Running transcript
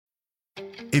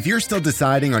If you're still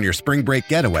deciding on your spring break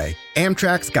getaway,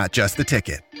 Amtrak's got just the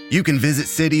ticket. You can visit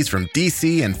cities from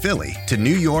D.C. and Philly to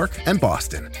New York and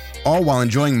Boston, all while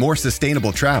enjoying more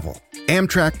sustainable travel.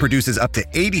 Amtrak produces up to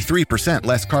 83%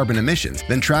 less carbon emissions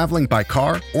than traveling by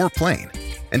car or plane.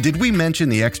 And did we mention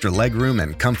the extra legroom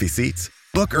and comfy seats?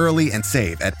 Book early and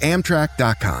save at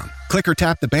Amtrak.com. Click or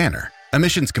tap the banner.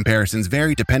 Emissions comparisons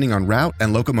vary depending on route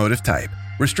and locomotive type.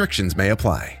 Restrictions may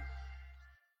apply.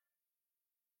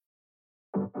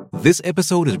 This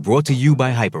episode is brought to you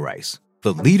by Hyperice,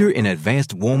 the leader in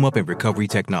advanced warm-up and recovery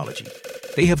technology.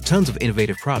 They have tons of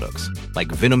innovative products,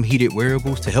 like Venom-heated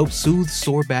wearables to help soothe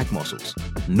sore back muscles,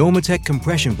 Normatec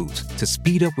compression boots to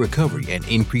speed up recovery and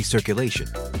increase circulation,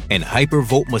 and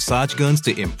Hypervolt massage guns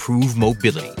to improve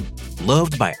mobility.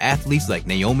 Loved by athletes like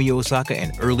Naomi Osaka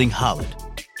and Erling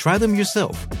Haaland. Try them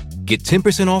yourself. Get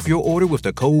 10% off your order with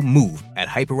the code MOVE at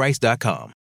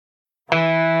Hyperice.com.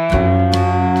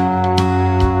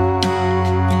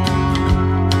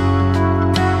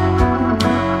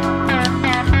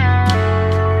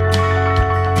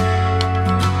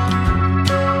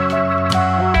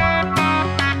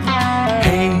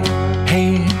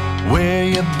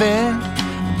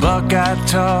 Buckeye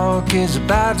talk is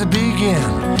about to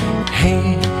begin.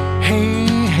 Hey, hey,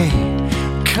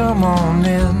 hey, come on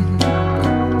in.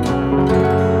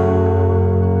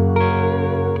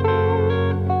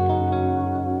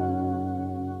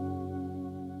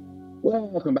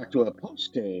 Welcome back to a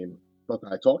post-game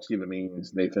Buckeye talk. Stephen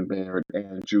Means, Nathan Baird,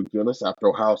 and Drew Gillis after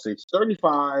Ohio State's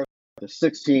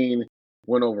 35-16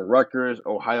 win over Rutgers.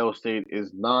 Ohio State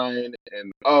is 9-0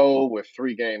 with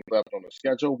 3 games left on the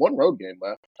schedule. 1 road game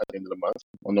left at the end of the month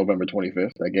on November 25th.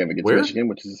 That game against Michigan,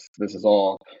 which is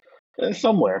it's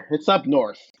somewhere. It's up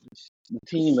north. It's the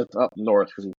team that's up north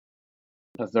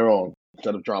has their own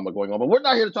set of drama going on. But we're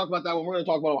not here to talk about that one. We're going to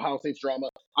talk about Ohio State's drama.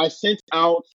 I sent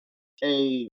out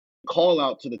a call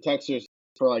out to the Texans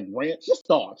for rants, just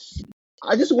thoughts.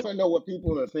 I just want to know what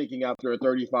people are thinking after a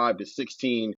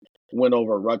 35-16 win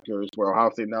over Rutgers, where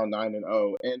Ohio State now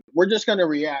 9-0, and we're just going to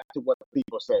react to what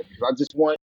people say, because I just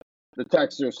want the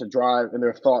Texans to drive and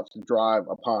their thoughts to drive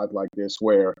a pod like this,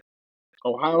 where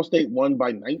Ohio State won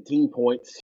by 19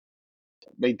 points.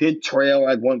 They did trail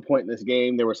at one point in this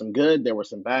game. There were some good, there were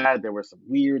some bad, there were some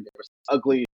weird, there was some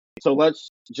ugly. So let's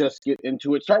just get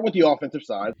into it. Start with the offensive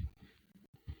side.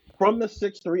 From the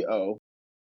 6-3-0,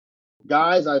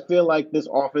 guys, I feel like this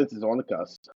offense is on the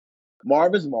cusp.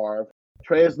 Marv is Marv.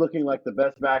 Trey is looking like the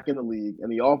best back in the league,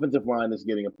 and the offensive line is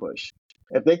getting a push.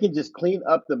 If they can just clean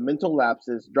up the mental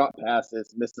lapses, drop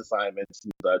passes, missed assignments,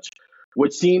 and such,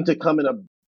 which seem to come in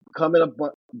a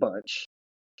bunch,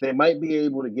 they might be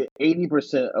able to get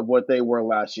 80% of what they were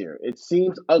last year. It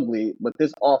seems ugly, but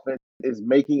this offense is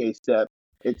making a step,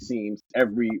 it seems,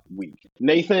 every week.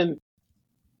 Nathan,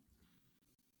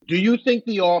 do you think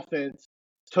the offense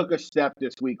took a step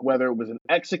this week, whether it was an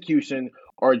execution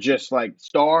or just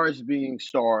stars being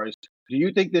stars? Do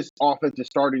you think this offense is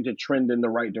starting to trend in the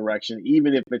right direction,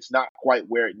 even if it's not quite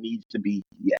where it needs to be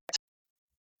yet?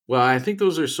 Well, I think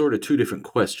those are sort of two different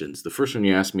questions. The first one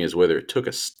you asked me is whether it took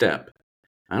a step.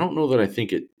 I don't know that I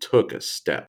think it took a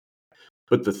step.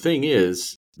 But the thing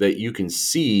is that you can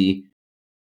see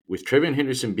with Trevion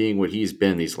Henderson being what he's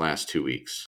been these last 2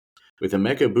 weeks, with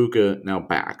Emeka Egbuka now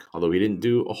back, although he didn't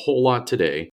do a whole lot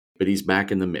today, but he's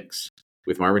back in the mix.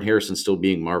 With Marvin Harrison still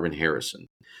being Marvin Harrison.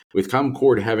 With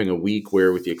Concord having a week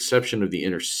where, with the exception of the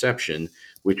interception,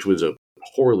 which was a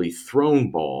poorly thrown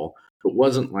ball, it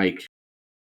wasn't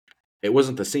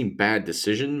the same bad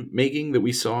decision making that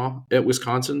we saw at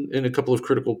Wisconsin in a couple of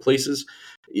critical places.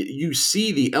 You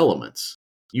see the elements.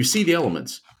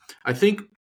 I think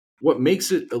what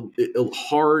makes it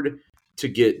hard to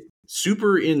get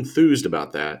super enthused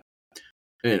about that,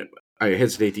 and I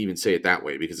hesitate to even say it that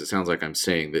way because it sounds like I'm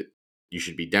saying that you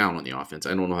should be down on the offense.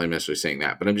 I don't know how I'm necessarily saying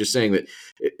that, but I'm just saying that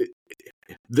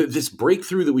this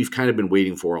breakthrough that we've kind of been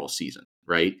waiting for all season,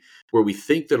 right? Where we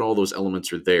think that all those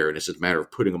elements are there and it's just a matter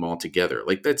of putting them all together.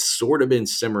 That's sort of been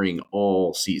simmering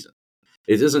all season.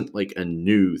 It isn't a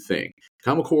new thing.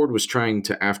 Concord was trying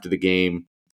to, after the game,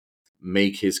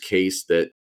 make his case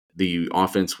that the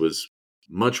offense was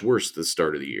much worse at the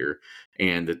start of the year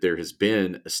and that there has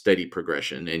been a steady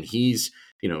progression. And he's,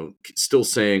 still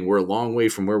saying we're a long way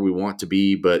from where we want to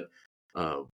be, but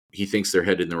he thinks they're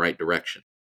headed in the right direction.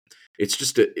 It's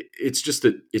just that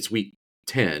it's week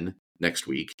 10 next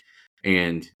week,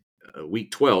 and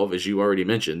week 12, as you already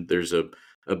mentioned, there's a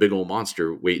big old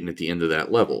monster waiting at the end of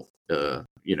that level.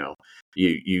 You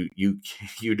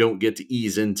don't get to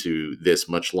ease into this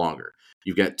much longer.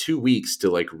 You've got 2 weeks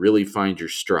to really find your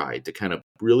stride, to kind of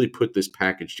really put this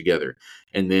package together.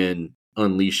 And then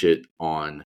unleash it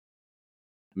on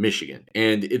Michigan.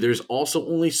 And there's also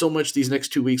only so much these next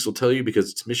 2 weeks will tell you,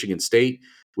 because it's Michigan State,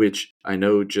 which I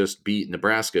know just beat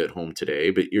Nebraska at home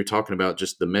today, but you're talking about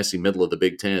just the messy middle of the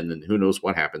Big Ten, and who knows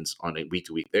what happens on a week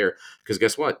to week there. Because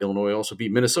guess what? Illinois also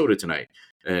beat Minnesota tonight,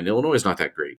 and Illinois is not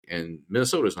that great, and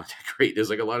Minnesota is not that great. There's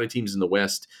like a lot of teams in the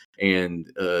West, and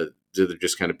they're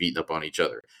just kind of beating up on each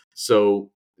other.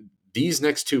 So these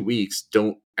next 2 weeks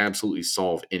don't absolutely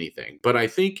solve anything. But I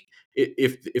think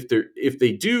if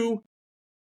they do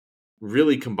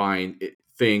really combine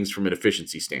things from an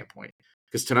efficiency standpoint,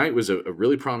 because tonight was a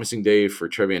really promising day for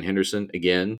Trevion Henderson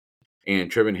again,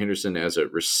 and Trevion Henderson as a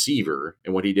receiver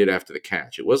and what he did after the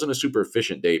catch. It wasn't a super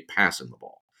efficient day passing the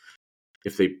ball.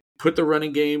 If they put the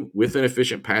running game with an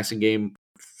efficient passing game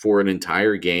for an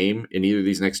entire game in either of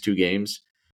these next 2 games,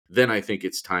 then I think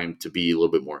it's time to be a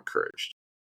little bit more encouraged.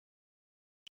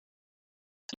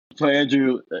 So,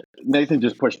 Andrew, Nathan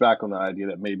just pushed back on the idea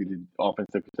that maybe the offense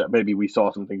took a step. Maybe we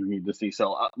saw some things we need to see.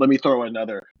 So let me throw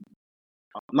another,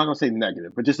 I'm not going to say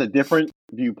negative, but just a different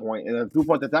viewpoint, and a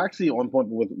viewpoint that's actually on point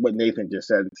with what Nathan just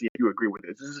said, and see if you agree with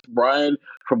this. This is Brian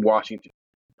from Washington.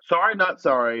 Sorry, not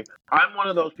sorry. I'm one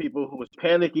of those people who was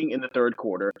panicking in the third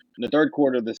quarter. In the third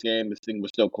quarter of this game, this thing was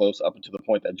still close up until the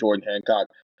point that Jordan Hancock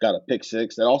got a pick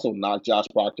six. That also knocked Josh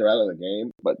Proctor out of the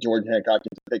game, but Jordan Hancock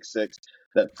gets a pick six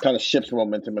that kind of shifts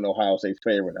momentum in Ohio State's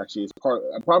favor. Actually, it's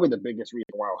probably the biggest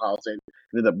reason why Ohio State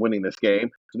ended up winning this game.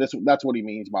 So that's what he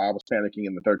means by I was panicking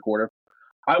in the third quarter.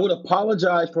 I would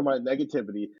apologize for my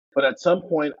negativity, but at some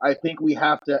point, I think we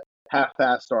have to have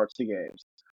fast starts to games.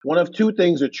 One of 2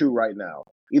 things are true right now.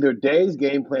 Either Day's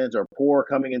game plans are poor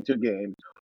coming into games,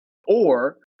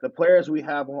 or the players we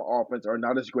have on offense are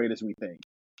not as great as we think.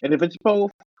 And if it's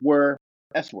both, we're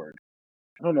S-word.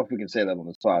 I don't know if we can say that on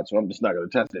the slide, so I'm just not going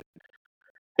to test it.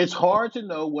 It's hard to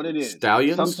know what it is.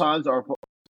 Stallions? Sometimes our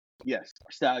yes,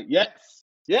 stallion.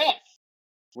 Yes,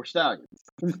 we're stallions.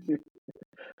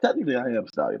 Technically, I am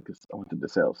stallion because I went to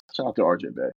DeSales. Shout out to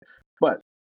RJ Bay. But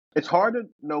it's hard to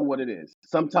know what it is.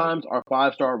 Sometimes our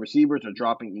 5-star receivers are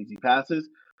dropping easy passes.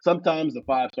 Sometimes the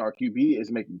 5-star QB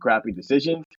is making crappy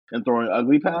decisions and throwing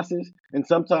ugly passes. And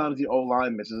sometimes the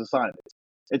O-line misses assignments.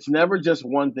 It's never just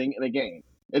one thing in a game.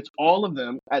 It's all of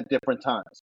them at different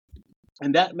times.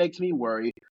 And that makes me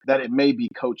worry that it may be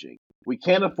coaching. We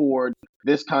can't afford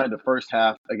this kind of first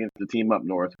half against the team up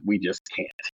north. We just can't.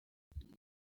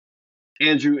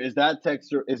 Andrew,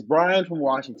 is Brian from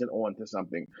Washington on to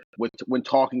something when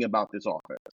talking about this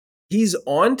offense? He's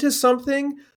on to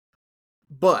something,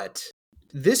 but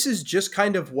this is just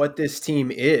kind of what this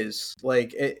team is.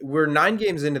 Like, we're 9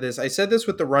 games into this. I said this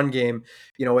with the run game.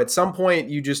 You know, at some point,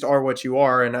 you just are what you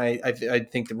are, and I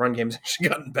think the run game's actually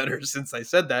gotten better since I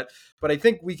said that. But I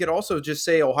think we could also just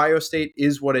say Ohio State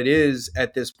is what it is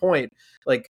at this point.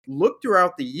 Like, look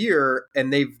throughout the year,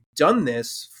 and they've done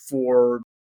this for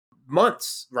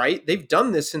months, right? They've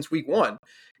done this since week 1.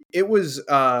 It was,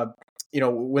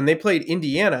 when they played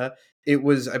Indiana, it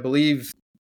was, I believe,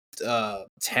 10-3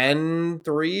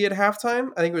 at halftime.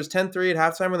 I think it was 10-3 at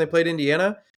halftime when they played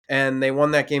Indiana, and they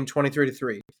won that game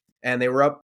 23-3. And they were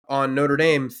up on Notre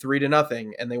Dame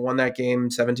 3-0, and they won that game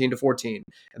 17-14.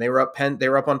 And they were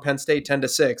up on Penn State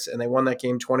 10-6, and they won that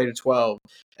game 20-12.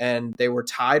 And they were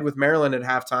tied with Maryland at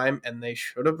halftime, and they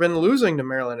should have been losing to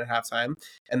Maryland at halftime.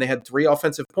 And they had 3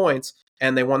 offensive points,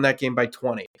 and they won that game by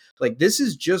 20. Like, this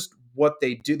is just what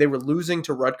they do. They were losing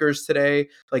to Rutgers today.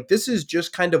 Like, this is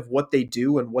just kind of what they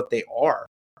do and what they are.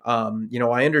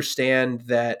 I understand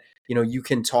that, you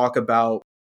can talk about,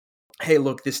 hey,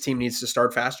 look, this team needs to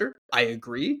start faster. I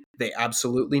agree. They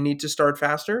absolutely need to start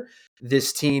faster.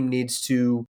 This team needs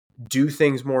to do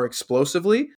things more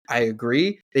explosively. I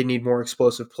agree. They need more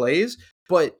explosive plays.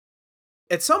 But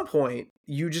at some point,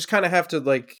 you just kind of have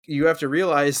to, you have to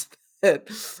realize that,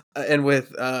 and with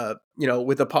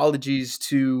apologies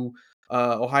to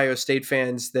Ohio State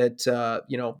fans that,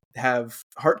 have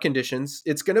heart conditions,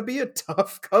 it's going to be a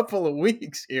tough couple of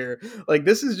weeks here. Like,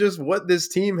 this is just what this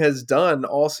team has done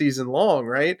all season long,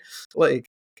 right? Like,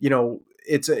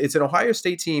 it's an Ohio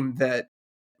State team that,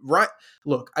 right?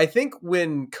 Look, I think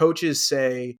when coaches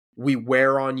say we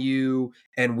wear on you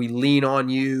and we lean on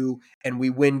you and we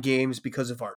win games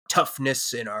because of our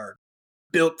toughness and our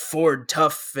built Ford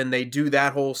tough, and they do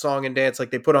that whole song and dance,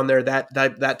 like they put on there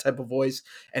that type of voice,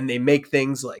 and they make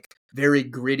things like very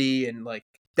gritty, and like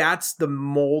that's the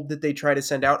mold that they try to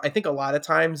send out. I think a lot of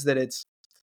times that it's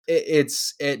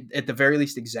at the very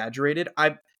least exaggerated.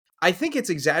 I think it's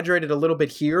exaggerated a little bit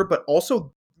here, but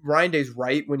also Ryan Day's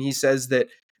right when he says that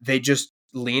they just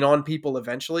lean on people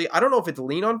eventually. I don't know if it's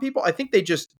lean on people. I think they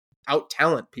just out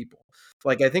talent people.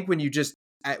 Like, I think when you just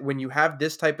when you have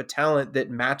this type of talent that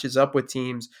matches up with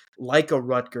teams like a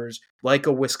Rutgers, like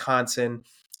a Wisconsin,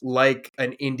 like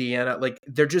an Indiana, like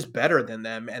they're just better than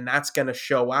them, and that's going to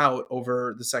show out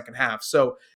over the second half.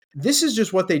 So this is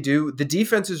just what they do. The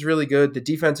defense is really good. The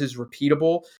defense is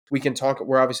repeatable.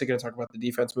 We're obviously going to talk about the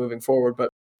defense moving forward, but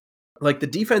like the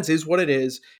defense is what it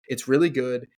is. It's really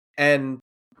good. And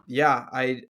yeah,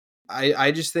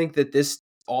 I just think that this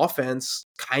offense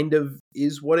kind of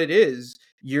is what it is.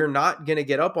 You're not going to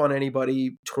get up on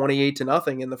anybody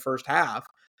 28-0 in the first half.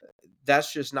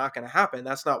 That's just not going to happen.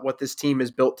 That's not what this team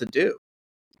is built to do.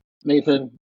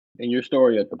 Nathan, in your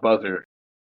story at the buzzer,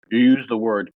 you used the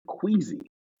word queasy.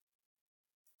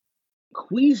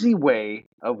 Queasy way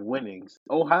of winning.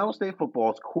 Ohio State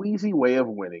football's queasy way of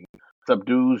winning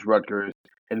subdues Rutgers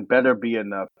and better be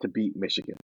enough to beat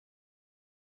Michigan.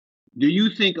 Do you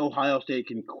think Ohio State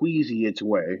can queasy its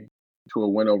way to a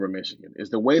win over Michigan? Is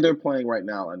the way they're playing right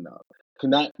now enough?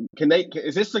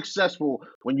 Is this successful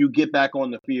when you get back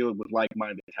on the field with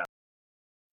like-minded talent?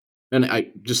 And I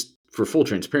just, for full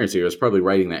transparency, I was probably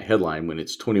writing that headline when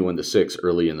it's 21-6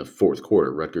 early in the fourth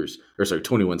quarter.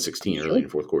 21-16 early in the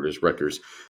fourth quarter as Rutgers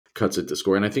cuts it to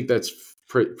score. And I think that's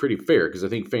pretty fair because I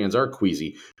think fans are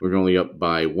queasy. We're only up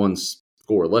by one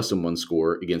score, less than one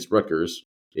score against Rutgers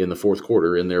in the fourth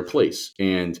quarter in their place.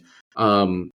 And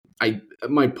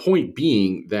my point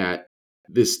being that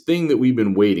this thing that we've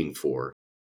been waiting for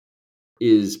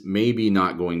is maybe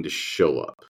not going to show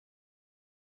up.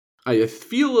 I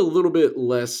feel a little bit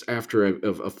less after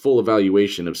a full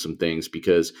evaluation of some things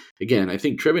because, again, I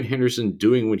think Trevin Henderson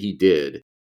doing what he did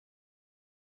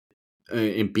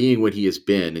and being what he has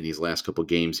been in these last couple of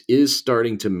games is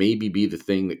starting to maybe be the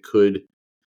thing that could,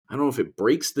 I don't know if it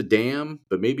breaks the dam,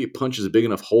 but maybe it punches a big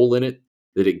enough hole in it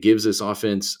that it gives this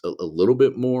offense a little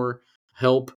bit more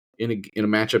help in a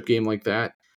matchup game like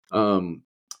that.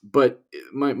 But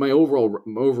my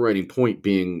overriding point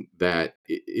being that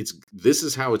this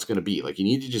is how it's going to be. Like you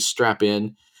need to just strap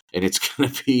in, and it's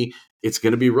going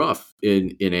to be rough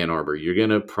in Ann Arbor. You're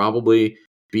going to probably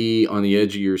be on the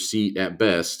edge of your seat at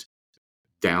best,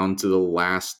 down to the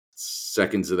last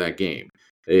seconds of that game.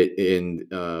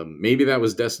 Maybe that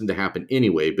was destined to happen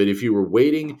anyway. But if you were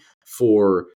waiting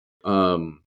for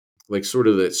like sort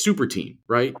of the super team,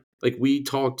 right? Like we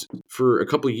talked for a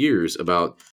couple of years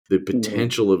about the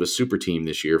potential of a super team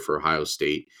this year for Ohio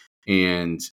State.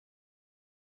 And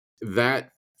that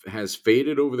has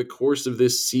faded over the course of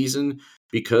this season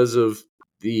because of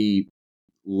the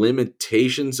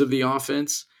limitations of the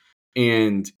offense.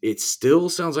 And it still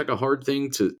sounds like a hard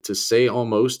thing to say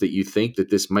almost that you think that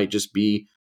this might just be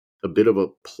a bit of a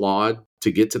plod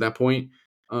to get to that point.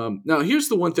 Now, here's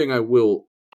the one thing I will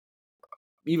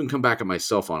even come back at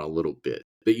myself on a little bit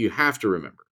that you have to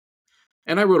remember.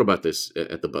 And I wrote about this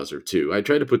at the buzzer too. I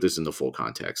tried to put this in the full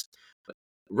context.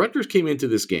 Rutgers came into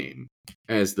this game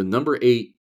as the number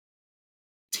 8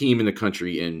 team in the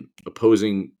country in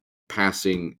opposing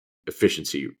passing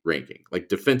efficiency ranking, like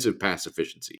defensive pass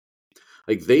efficiency.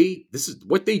 Like this is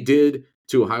what they did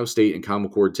to Ohio State and Kyle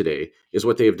McCord today is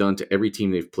what they have done to every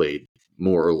team they've played,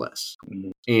 more or less.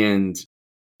 And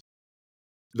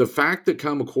the fact that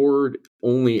Kyle McCord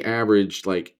only averaged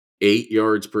like 8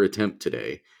 yards per attempt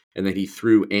today, and that he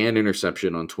threw an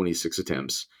interception on 26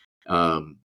 attempts,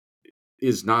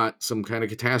 is not some kind of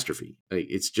catastrophe. Like,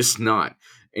 it's just not.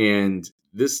 And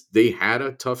they had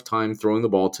a tough time throwing the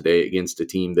ball today against a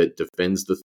team that defends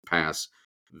the pass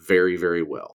very, very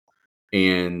well.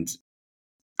 And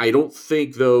I don't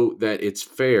think, though, that it's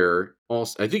fair.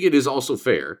 I think it is also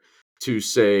fair to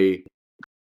say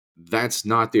that's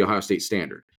not the Ohio State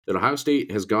standard. That Ohio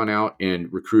State has gone out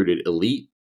and recruited elite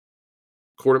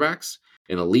quarterbacks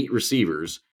and elite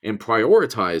receivers and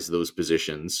prioritized those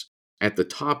positions at the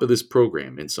top of this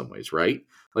program in some ways, right?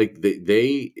 Like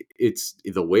it's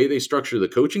the way they structure the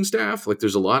coaching staff. Like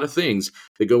there's a lot of things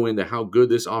that go into how good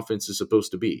this offense is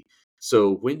supposed to be.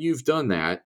 So when you've done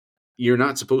that, you're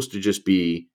not supposed to just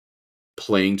be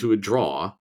playing to a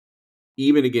draw,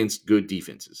 even against good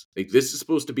defenses. Like this is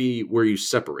supposed to be where you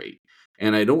separate.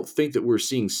 And I don't think that we're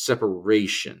seeing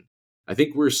separation. I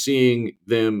think we're seeing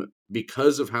them,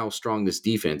 because of how strong this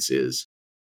defense is,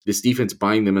 this defense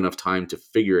buying them enough time to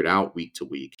figure it out week to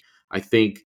week. I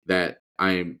think that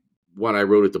what I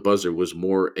wrote at the buzzer was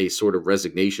more a sort of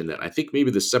resignation that I think maybe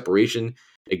the separation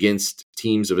against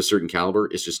teams of a certain caliber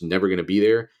is just never going to be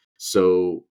there.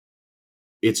 So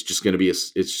it's just going to be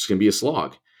a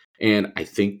slog. And I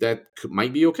think that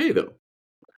might be okay, though.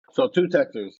 So 2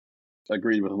 texters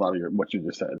agreed with a lot of what you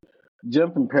just said.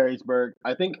 Jim from Perrysburg,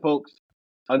 I think folks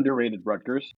underrated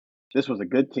Rutgers. This was a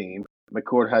good team.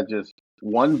 McCord had just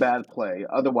one bad play,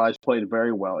 otherwise played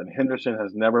very well, and Henderson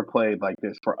has never played like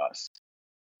this for us.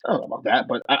 I don't know about that,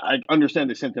 but I understand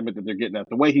the sentiment that they're getting at.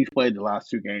 The way he's played the last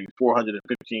 2 games,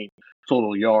 415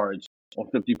 total yards on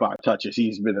 55 touches,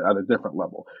 he's been at a different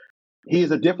level.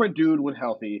 He's a different dude when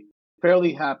healthy,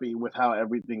 fairly happy with how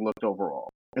everything looked overall.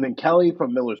 And then Kelly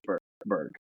from Millersburg.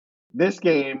 This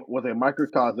game was a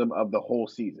microcosm of the whole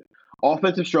season.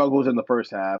 Offensive struggles in the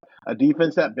first half, a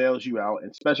defense that bails you out,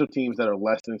 and special teams that are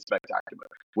less than spectacular,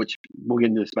 which we'll get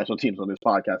into special teams on this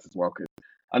podcast as well, because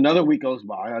another week goes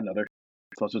by, another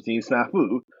special team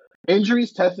snafu.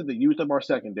 Injuries tested the youth of our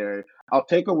secondary. I'll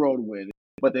take a road win,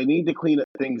 but they need to clean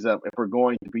things up if we're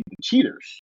going to beat the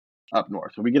cheaters up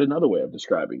north. So we get another way of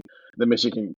describing the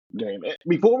Michigan game.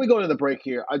 Before we go to the break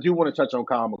here, I do want to touch on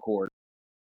Kyle McCord.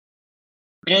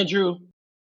 Andrew,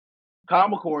 Kyle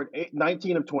McCord,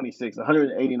 19 of 26,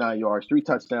 189 yards, 3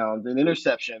 touchdowns, an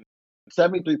interception,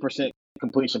 73%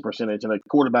 completion percentage, and a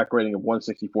quarterback rating of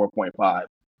 164.5.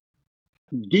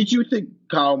 Did you think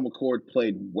Kyle McCord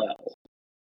played well?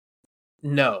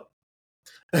 No.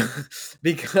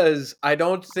 Because I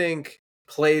don't think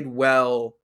played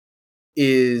well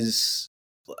is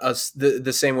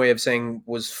the same way of saying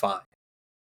was fine.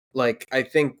 Like, I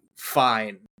think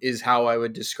fine is how I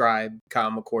would describe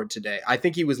Kyle McCord today. I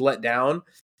think he was let down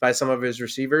by some of his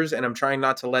receivers, and I'm trying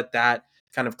not to let that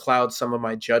kind of cloud some of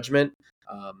my judgment.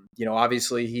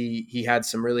 Obviously he had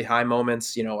some really high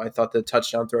moments. I thought the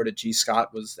touchdown throw to G.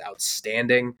 Scott was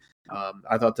outstanding.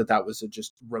 I thought that was a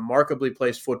just remarkably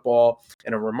placed football,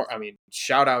 and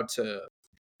shout out to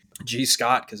G.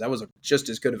 Scott, because that was just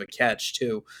as good of a catch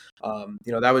too.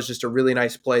 That was just a really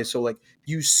nice play. So like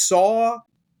you saw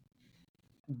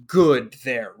good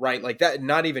there, right? Like that,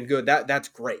 not even good. That's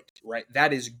great, right?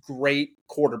 That is great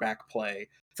quarterback play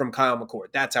from Kyle McCord.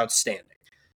 That's outstanding.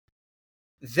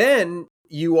 Then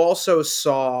you also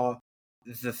saw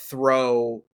the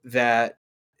throw that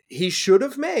he should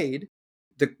have made.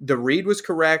 The read was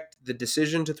correct. The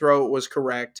decision to throw it was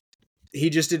correct. He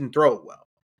just didn't throw it well.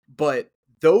 But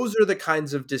those are the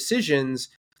kinds of decisions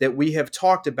that we have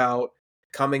talked about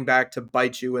coming back to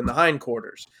bite you in the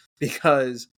hindquarters,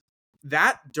 because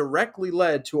that directly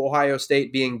led to Ohio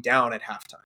State being down at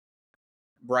halftime,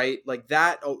 right? Like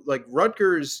that, like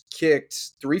Rutgers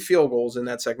kicked 3 field goals in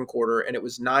that second quarter, and it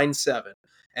was 9-7.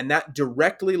 And that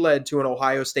directly led to an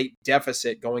Ohio State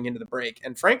deficit going into the break.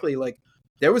 And frankly, like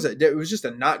it was just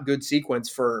a not good sequence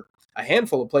for a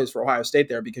handful of plays for Ohio State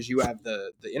there, because you have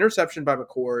the interception by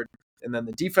McCord, and then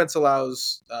the defense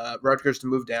allows Rutgers to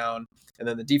move down, and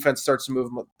then the defense starts to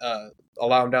move,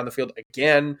 allow them down the field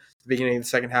again at the beginning of the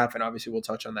second half, and obviously we'll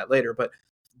touch on that later. But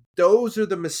those are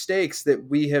the mistakes that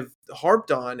we have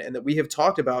harped on and that we have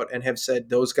talked about and have said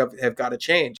those have got to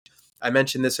change. I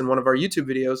mentioned this in one of our YouTube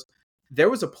videos. There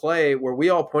was a play where we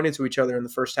all pointed to each other in the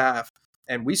first half,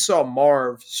 and we saw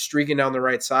Marv streaking down the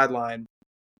right sideline,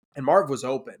 and Marv was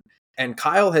open. And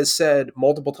Kyle has said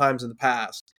multiple times in the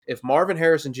past, if Marvin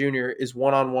Harrison Jr. is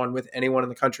one-on-one with anyone in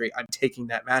the country, I'm taking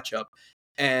that matchup.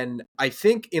 And I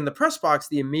think in the press box,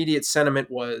 the immediate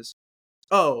sentiment was,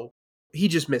 oh, he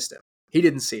just missed him. He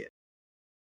didn't see it.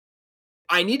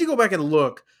 I need to go back and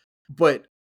look, but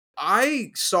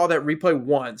I saw that replay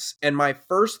once, and my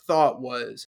first thought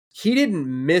was, he didn't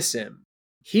miss him.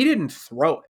 He didn't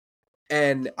throw it.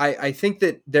 And I think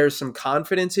that there's some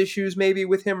confidence issues maybe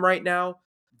with him right now.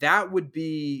 That would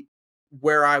be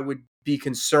where I would be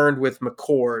concerned with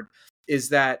McCord, is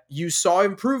that you saw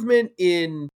improvement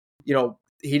in,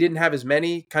 he didn't have as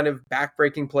many kind of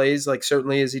back-breaking plays, like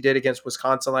certainly as he did against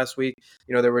Wisconsin last week.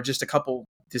 There were just a couple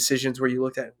decisions where you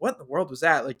looked at, what in the world was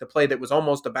that? Like the play that was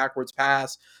almost a backwards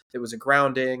pass, that was a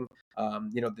grounding.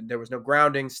 There was no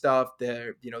grounding stuff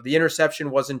there. The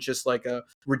interception wasn't just like a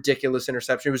ridiculous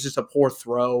interception. It was just a poor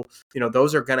throw.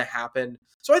 Those are going to happen.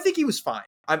 So I think he was fine.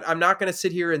 I'm not going to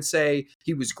sit here and say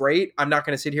he was great. I'm not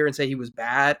going to sit here and say he was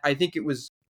bad. I think it was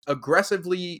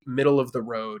aggressively middle of the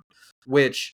road,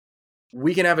 which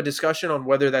we can have a discussion on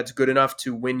whether that's good enough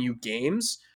to win you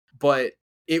games, but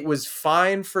it was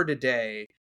fine for today.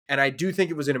 And I do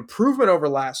think it was an improvement over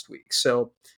last week.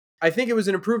 So I think it was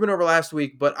an improvement over last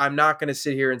week, but I'm not going to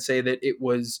sit here and say that it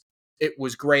was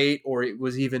great or it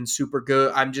was even super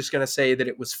good. I'm just going to say that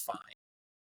it was fine.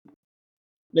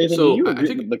 Nathan, do you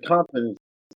agree with the confidence?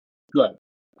 Go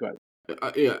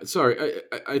ahead. Yeah, sorry.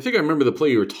 I think I remember the play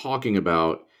you were talking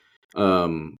about,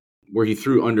 where he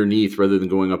threw underneath rather than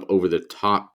going up over the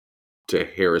top to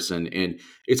Harrison. And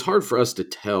it's hard for us to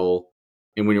tell.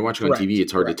 And when you're watching on TV,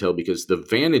 it's hard to tell because the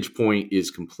vantage point is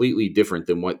completely different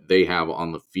than what they have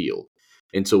on the field.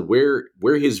 And so where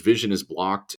his vision is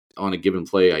blocked on a given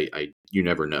play, you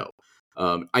never know.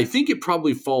 I think it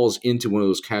probably falls into one of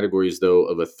those categories, though,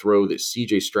 of a throw that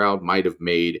C.J. Stroud might have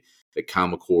made that Kyle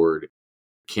McCord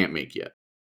can't make yet.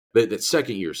 That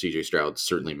second year C.J. Stroud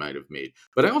certainly might have made.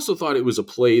 But I also thought it was a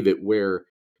play that where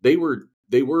they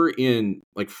were in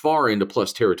like far into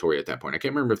plus territory at that point. I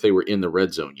can't remember if they were in the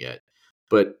red zone yet,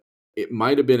 but it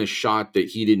might have been a shot that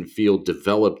he didn't feel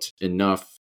developed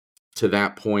enough to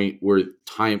that point where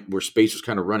space was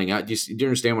kind of running out. Do you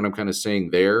understand what I'm kind of saying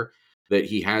there? That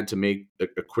he had to make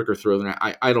a quicker throw than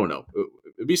I don't know.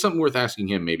 It'd be something worth asking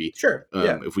him maybe. Sure.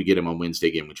 If we get him on Wednesday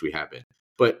game, which we haven't.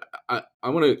 But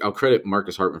I'll credit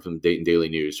Marcus Hartman from the Dayton Daily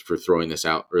News for throwing this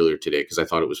out earlier today because I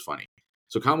thought it was funny.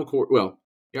 So Kyle McCord, I'm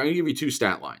going to give you two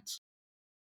stat lines.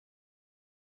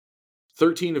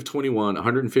 13 of 21,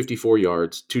 154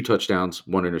 yards, 2 touchdowns,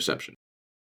 1 interception.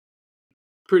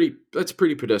 That's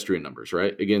pretty pedestrian numbers,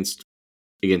 right? Against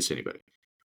anybody.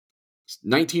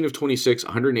 19 of 26,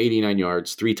 189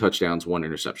 yards, 3 touchdowns, 1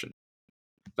 interception.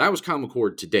 That was Kyle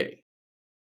McCord today.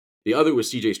 The other was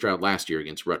C.J. Stroud last year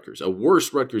against Rutgers, a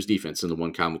worse Rutgers defense than the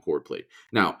one Kyle McCord played.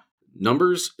 Now,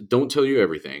 numbers don't tell you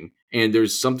everything, and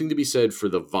there's something to be said for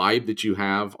the vibe that you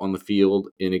have on the field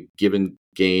in a given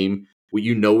game where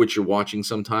you know what you're watching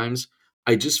sometimes.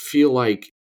 I just feel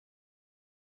like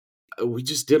we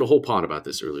just did a whole pod about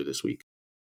this earlier this week.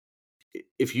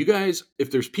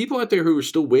 If there's people out there who are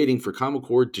still waiting for Kyle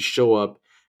McCord to show up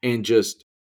and just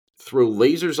throw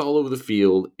lasers all over the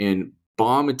field and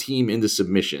bomb a team into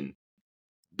submission,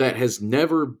 that has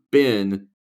never been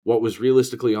what was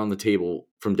realistically on the table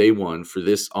from day one for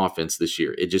this offense this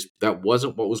year. That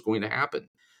wasn't what was going to happen.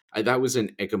 That was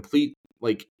a complete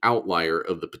outlier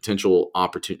of the potential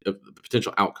opportunity of the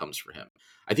potential outcomes for him.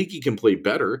 I think he can play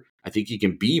better. I think he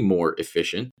can be more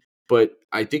efficient, but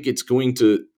I think it's going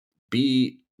to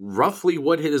be roughly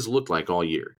what it has looked like all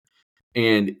year.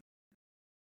 And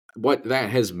what that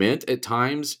has meant at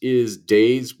times is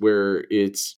days where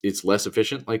it's less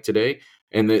efficient, like today.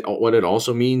 And that what it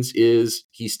also means is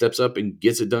he steps up and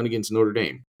gets it done against Notre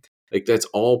Dame. That's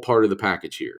all part of the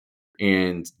package here.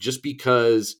 And just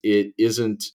because it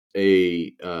isn't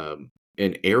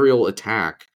an aerial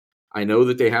attack, I know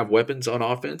that they have weapons on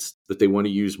offense that they want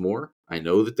to use more. I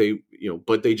know that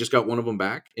but they just got one of them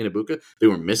back in Ibuka. They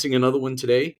were missing another one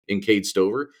today in Cade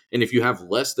Stover. And if you have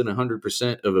less than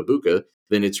 100% of Ibuka,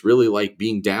 then it's really like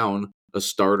being down a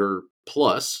starter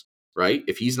plus, right?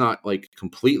 If he's not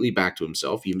completely back to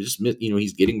himself,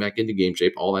 he's getting back into game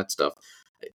shape, all that stuff.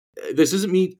 This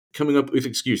isn't me coming up with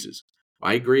excuses.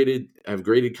 I've graded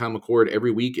Kyle McCord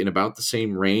every week in about the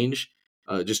same range,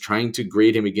 just trying to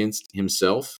grade him against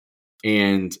himself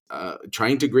and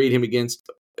trying to grade him against,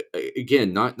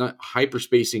 again, not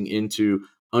hyperspacing into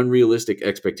unrealistic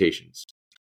expectations.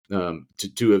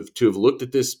 To have looked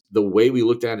at this the way we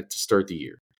looked at it to start the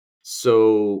year.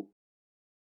 So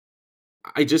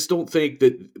I just don't think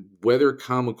that whether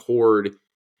Kyle McCord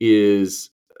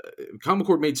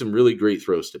made some really great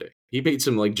throws today. He made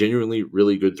some genuinely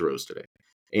really good throws today.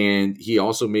 And he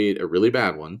also made a really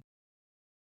bad one.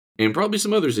 And probably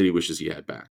some others that he wishes he had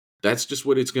back. That's just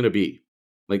what it's going to be.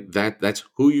 That's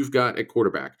who you've got at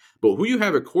quarterback. But who you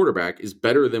have at quarterback is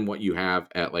better than what you have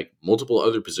at multiple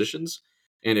other positions.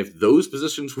 And if those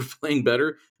positions were playing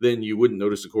better, then you wouldn't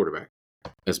notice the quarterback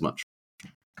as much.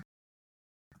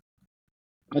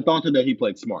 I thought today he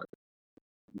played smart.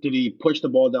 Did he push the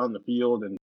ball down the field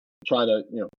and try to,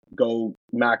 go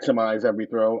maximize every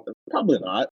throw? Probably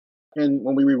not. And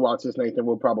when we rewatch this, Nathan,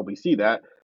 we'll probably see that.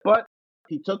 But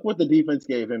he took what the defense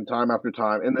gave him time after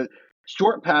time. In the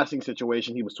short passing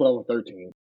situation, he was 12 of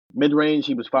 13. Mid-range,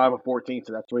 he was 5 of 14,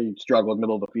 so that's where he struggled,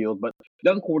 middle of the field. But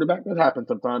young quarterback, that happens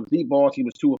sometimes. Deep balls, he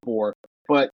was 2 of 4.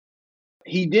 But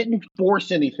he didn't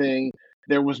force anything.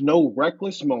 There was no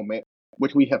reckless moment,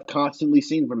 which we have constantly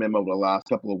seen from him over the last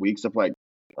couple of weeks of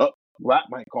that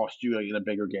might cost you in a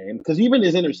bigger game. Because even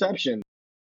his interception,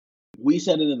 we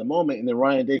said it in the moment, and then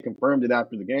Ryan Day confirmed it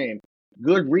after the game.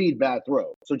 Good read, bad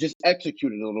throw. So just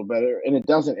execute it a little better, and it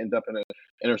doesn't end up in an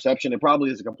interception. It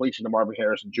probably is a completion to Marvin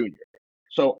Harrison Jr.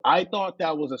 So I thought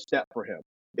that was a step for him.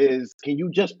 Can you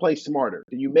just play smarter?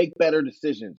 Can you make better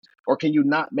decisions? Or can you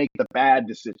not make the bad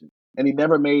decision? And he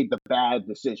never made the bad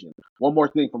decision. One more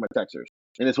thing from a Texers,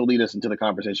 and this will lead us into the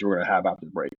conversation we're going to have after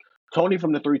the break. Tony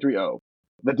from the 330.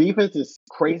 The defense is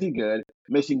crazy good,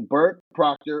 missing Burke,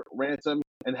 Proctor, Ransom,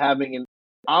 and having an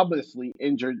obviously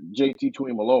injured JT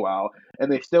Tuimoloau,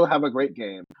 and they still have a great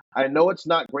game. I know it's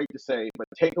not great to say, but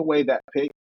take away that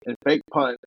pick and fake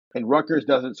punt, and Rutgers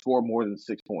doesn't score more than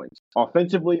 6 points.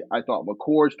 Offensively, I thought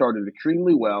McCord started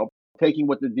extremely well, taking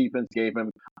what the defense gave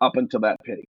him up until that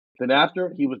pick. Then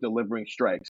after, he was delivering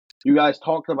strikes. You guys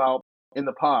talked about in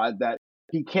the pod that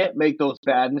He can't make those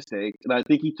bad mistakes, and I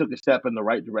think he took a step in the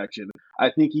right direction.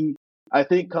 I think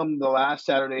come the last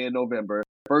Saturday in November,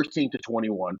 first team to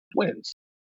 21 wins.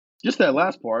 Just that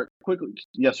last part, quickly,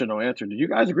 yes or no answer. Did you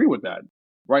guys agree with that?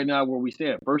 Right now, where we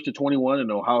stand, first to 21 in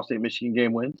the Ohio State Michigan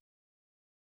game wins.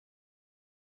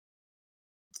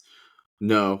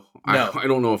 No, No. I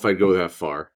don't know if I'd go that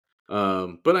far.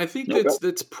 But I think Okay.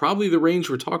 that's probably the range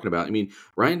we're talking about. I mean,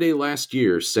 Ryan Day last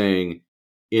year saying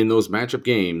in those matchup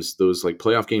games, those like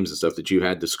playoff games and stuff that you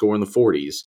had to score in the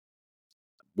 40s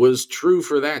was true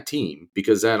for that team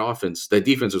because that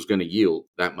defense was going to yield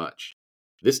that much.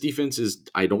 This defense is,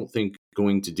 I don't think,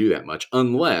 going to do that much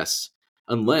unless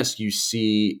you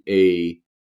see a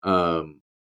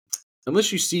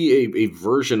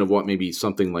version of what maybe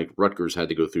something like Rutgers had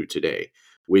to go through today,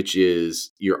 which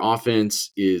is your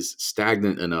offense is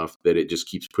stagnant enough that it just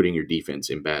keeps putting your defense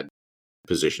in bad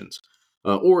positions.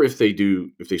 Or if they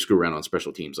screw around on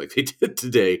special teams like they did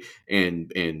today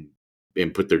and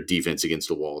put their defense against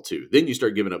the wall too, then you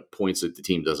start giving up points that the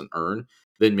team doesn't earn.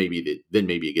 Then maybe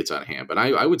it gets out of hand. But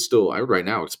I would right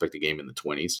now expect a game in the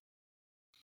 20s.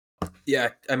 Yeah,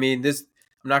 I mean I'm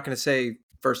not going to say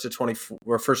first to 24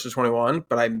 or first to 21,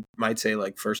 but I might say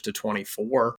like first to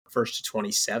 24, first to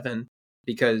 27,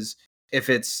 because if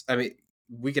it's, I mean,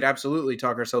 we could absolutely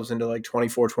talk ourselves into like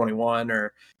 24-21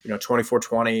 or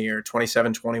 24-20 or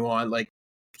 27-21, like.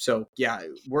 So yeah,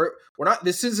 we're not.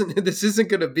 This isn't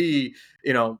going to be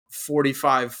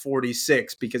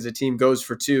 45-46 because a team goes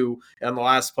for two on the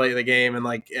last play of the game and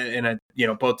like in a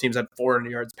both teams had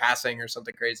 400 yards passing or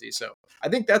something crazy. So I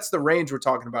think that's the range we're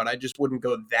talking about. I just wouldn't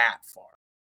go that far.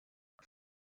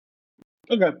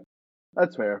 Okay,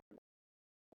 that's fair.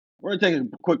 We're gonna take a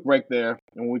quick break there,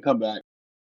 and when we come back,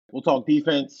 we'll talk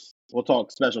defense. We'll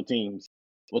talk special teams.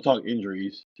 We'll talk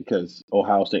injuries because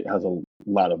Ohio State has a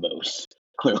lot of those.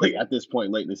 Clearly, at this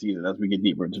point late in the season, as we get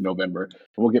deeper into November, and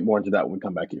we'll get more into that when we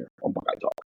come back here on Buckeye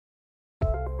Talk.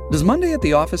 Does Monday at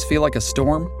the office feel like a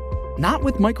storm? Not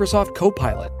with Microsoft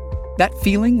Copilot. That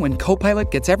feeling when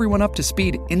Copilot gets everyone up to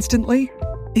speed instantly?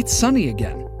 It's sunny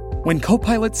again. When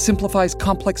Copilot simplifies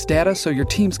complex data so your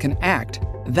teams can act,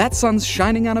 that sun's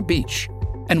shining on a beach.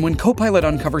 And when Copilot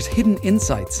uncovers hidden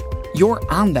insights, you're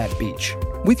on that beach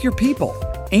with your people,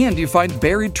 and you find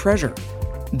buried treasure.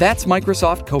 That's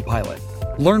Microsoft Copilot.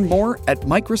 Learn more at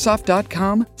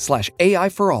Microsoft.com/AI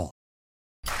for all.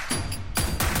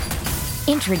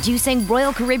 Introducing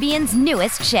Royal Caribbean's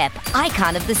newest ship,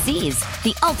 Icon of the Seas,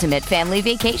 the ultimate family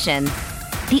vacation.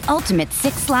 The ultimate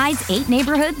 6 slides, 8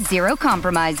 neighborhoods, 0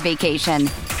 compromise vacation.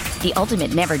 The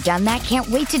ultimate never done that, can't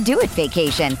wait to do it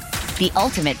vacation. The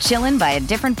ultimate chillin' by a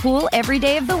different pool every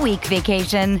day of the week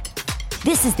vacation.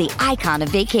 This is the Icon of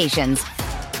Vacations.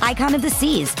 Icon of the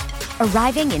Seas.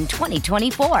 Arriving in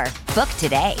 2024. Book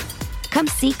today. Come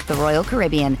seek the Royal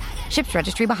Caribbean. Ships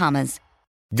Registry, Bahamas.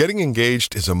 Getting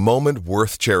engaged is a moment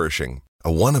worth cherishing.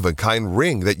 A one-of-a-kind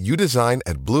ring that you design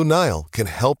at Blue Nile can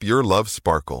help your love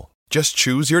sparkle. Just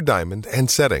choose your diamond and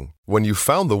setting. When you've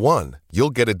found the one, you'll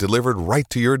get it delivered right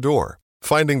to your door.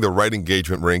 Finding the right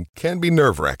engagement ring can be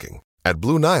nerve-wracking. At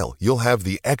Blue Nile, you'll have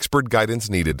the expert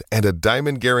guidance needed and a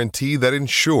diamond guarantee that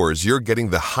ensures you're getting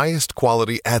the highest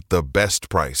quality at the best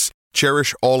price.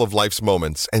 Cherish all of life's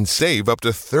moments and save up to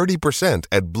 30%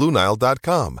 at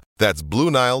BlueNile.com. That's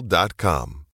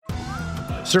BlueNile.com.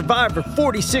 Survivor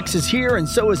 46 is here, and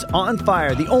so is On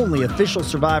Fire, the only official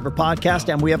Survivor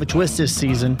podcast, and we have a twist this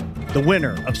season. The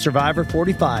winner of Survivor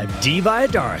 45, Dee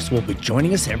Valladares, will be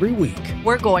joining us every week.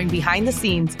 We're going behind the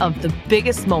scenes of the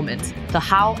biggest moments, the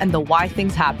how and the why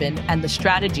things happen, and the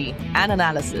strategy and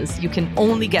analysis you can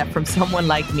only get from someone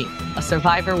like me, a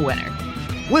Survivor winner.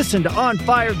 Listen to On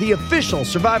Fire, the official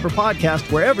Survivor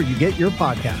podcast, wherever you get your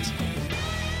podcast.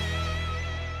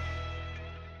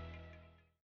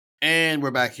 And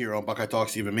we're back here on Buckeye Talk.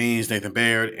 Stephen Means, Nathan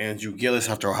Baird, and Drew Gillis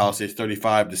after Ohio State's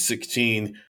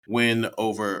 35-16 win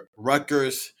over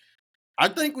Rutgers. I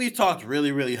think we've talked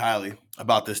really, really highly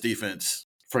about this defense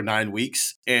for 9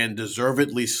 weeks, and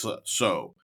deservedly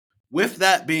so. With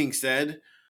that being said,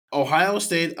 Ohio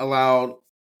State allowed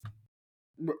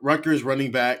Rutgers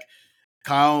running back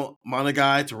Kyle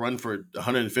Monagai to run for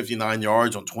 159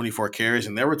 yards on 24 carries,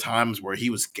 and there were times where he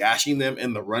was gashing them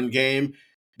in the run game.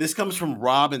 This comes from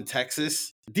Rob in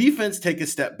Texas. Defense take a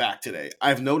step back today.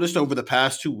 I've noticed over the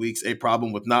past 2 weeks a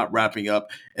problem with not wrapping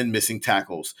up and missing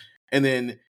tackles. And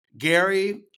then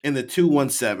Gary in the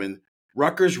 217,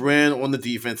 Rutgers ran on the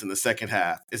defense in the second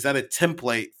half. Is that a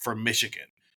template for Michigan?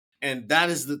 And that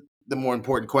is the more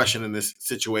important question in this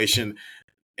situation.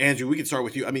 Andrew, we can start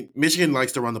with you. I mean, Michigan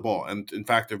likes to run the ball, and in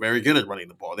fact, they're very good at running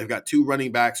the ball. They've got 2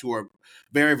 running backs who are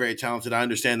very, very talented. I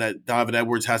understand that Donovan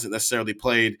Edwards hasn't necessarily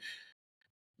played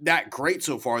that great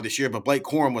so far this year, but Blake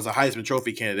Corum was a Heisman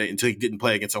Trophy candidate until he didn't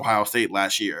play against Ohio State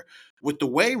last year. With the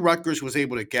way Rutgers was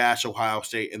able to gash Ohio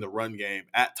State in the run game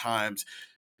at times,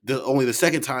 only the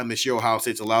second time this year Ohio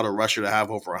State's allowed a rusher to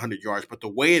have over 100 yards, but the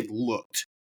way it looked,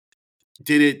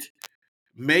 did it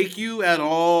make you at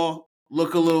all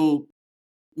look a little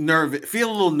feel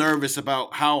a little nervous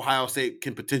about how Ohio State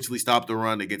can potentially stop the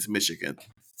run against Michigan?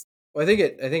 Well, I think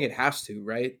it has to,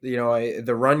 right?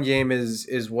 The run game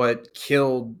is what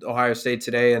killed Ohio State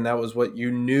today, and that was what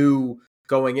you knew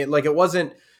going in. Like, it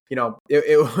wasn't,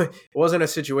 it wasn't a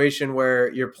situation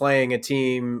where you're playing a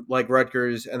team like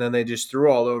Rutgers and then they just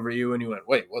threw all over you and you went,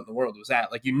 wait, what in the world was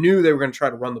that? Like, you knew they were going to try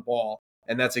to run the ball,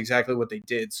 and that's exactly what they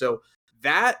did. So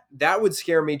that would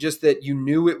scare me, just that you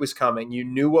knew it was coming, you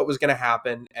knew what was going to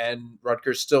happen, and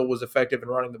Rutgers still was effective in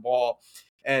running the ball.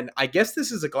 And I guess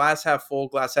this is a glass half full,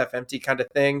 glass half empty kind of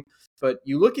thing. But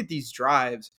you look at these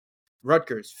drives,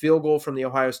 Rutgers, field goal from the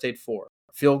Ohio State 4,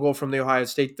 field goal from the Ohio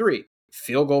State 3,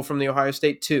 field goal from the Ohio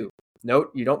State 2.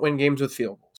 Note, you don't win games with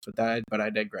field goals, but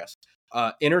I digress.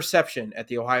 Interception at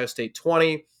the Ohio State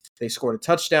 20. They scored a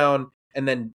touchdown, and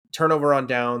then turnover on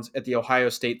downs at the Ohio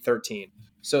State 13.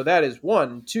 So that is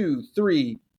 1, 2,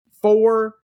 3,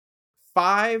 4,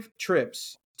 5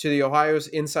 trips to the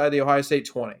inside the Ohio State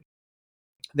 20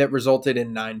 that resulted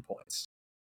in 9 points.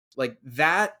 Like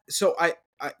that. So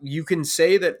you can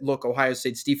say that, look, Ohio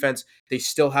State's defense, they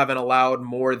still haven't allowed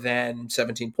more than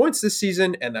 17 points this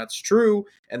season, and that's true,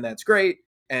 and that's great,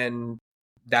 and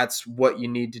that's what you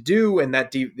need to do, and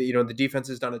that the defense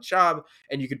has done its job.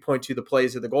 And you could point to the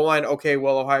plays at the goal line. Okay,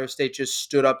 well, Ohio State just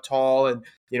stood up tall, and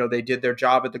they did their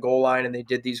job at the goal line, and they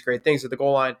did these great things at the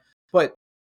goal line. But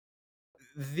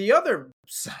the other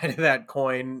side of that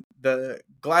coin, the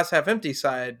glass half empty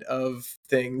side of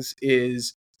things,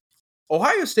 is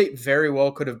Ohio State very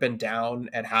well could have been down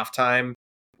at halftime,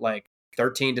 like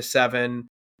 13-7,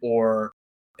 or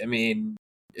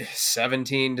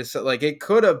 17-7. Like, it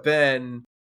could have been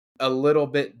a little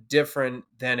bit different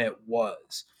than it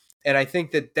was. And I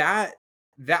think that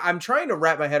I'm trying to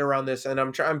wrap my head around this, and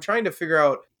I'm trying to figure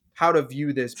out how to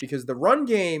view this, because the run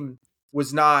game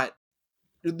was not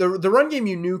the run game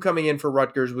you knew coming in for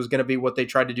Rutgers was going to be what they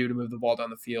tried to do to move the ball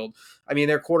down the field. I mean,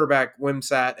 their quarterback,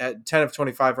 Wimsatt, at 10 of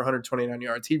 25 for 129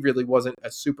 yards, he really wasn't a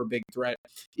super big threat.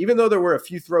 Even though there were a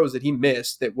few throws that he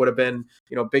missed that would have been,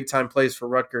 big time plays for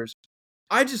Rutgers.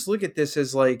 I just look at this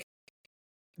as like,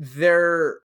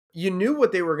 you knew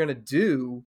what they were going to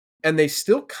do, and they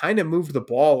still kind of moved the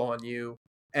ball on you.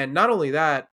 And not only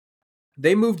that,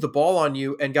 they moved the ball on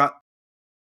you and got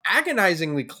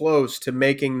agonizingly close to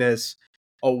making this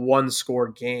a 1-score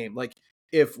game. Like,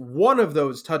 if one of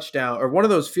those touchdown or one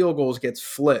of those field goals gets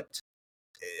flipped,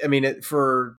 I mean,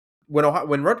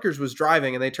 when Rutgers was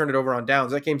driving and they turned it over on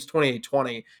downs, that game's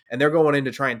 28-20, and they're going in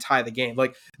to try and tie the game.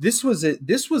 Like, this was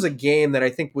a game that I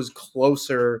think was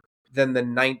closer than the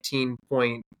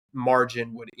 19-point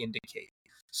margin would indicate.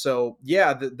 So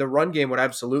yeah, the run game would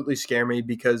absolutely scare me,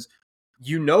 because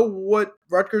you know what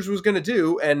Rutgers was going to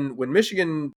do. And when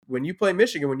you play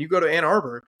Michigan, when you go to Ann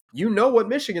Arbor, you know what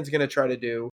Michigan's going to try to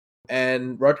do.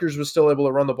 And Rutgers was still able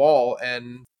to run the ball.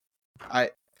 And I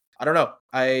don't know.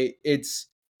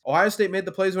 Ohio State made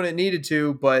the plays when it needed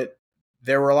to, but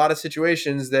there were a lot of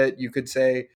situations that you could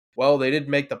say, well, they didn't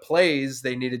make the plays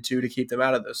they needed to keep them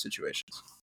out of those situations.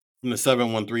 From the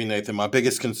 713, Nathan, my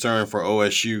biggest concern for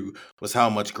OSU was how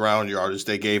much ground yardage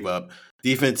they gave up.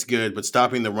 Defense good, but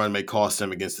stopping the run may cost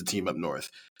them against the team up north.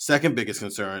 Second biggest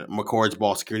concern, McCord's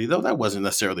ball security, though that wasn't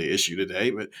necessarily an issue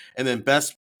today. And then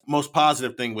most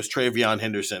positive thing was Travion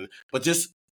Henderson. But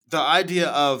just the idea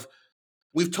of,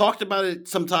 we've talked about it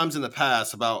sometimes in the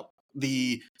past about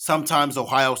sometimes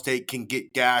Ohio State can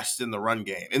get gashed in the run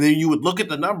game. And then you would look at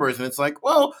the numbers and it's like,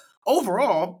 well,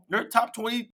 overall, they're a top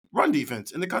 20 run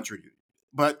defense in the country.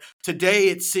 But today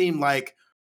it seemed like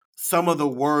some of the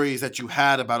worries that you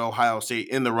had about Ohio State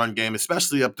in the run game,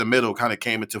 especially up the middle, kind of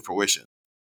came into fruition.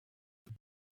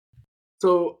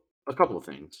 So a couple of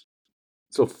things.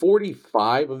 So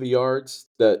 45 of the yards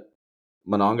that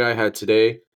Monangai had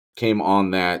today came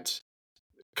on that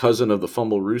cousin of the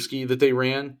fumble Ruski that they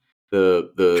ran. The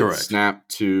Correct. Snap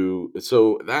to,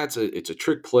 so it's a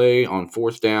trick play on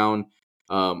fourth down.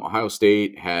 Ohio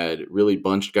State had really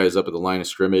bunched guys up at the line of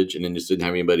scrimmage and then just didn't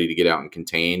have anybody to get out and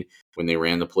contain when they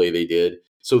ran the play they did.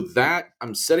 So that,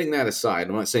 I'm setting that aside.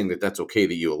 I'm not saying that that's okay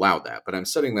that you allowed that, but I'm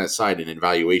setting that aside in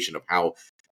evaluation of how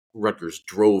Rutgers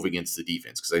drove against the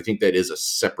defense, because I think that is a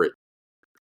separate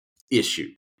issue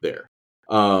there.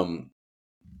 I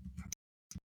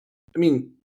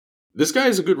mean, this guy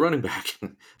is a good running back.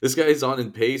 This guy is on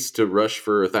in pace to rush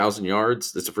for 1,000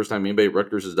 yards. That's the first time anybody at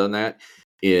Rutgers has done that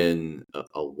in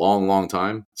a long, long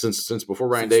time since before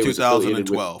Ryan Day was affiliated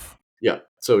with. 2012. Yeah,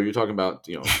 so you're talking about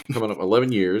coming up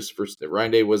 11 years. First,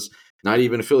 Ryan Day was not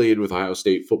even affiliated with Ohio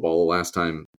State football the last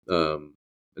time.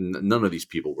 None of these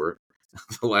people were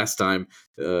the last time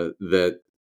that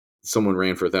someone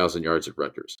ran for 1,000 yards at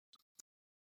Rutgers.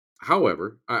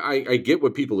 However, I get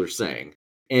what people are saying,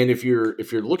 and if you're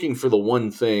looking for the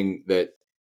one thing that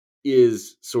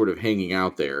is sort of hanging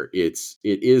out there, it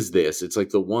is this. It's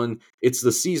like it's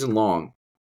the season long.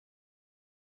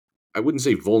 I wouldn't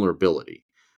say vulnerability,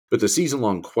 but the season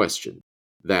long question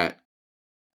that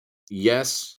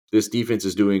yes, this defense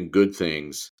is doing good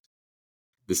things.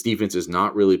 This defense is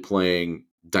not really playing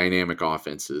dynamic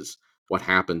offenses. What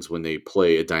happens when they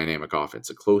play a dynamic offense?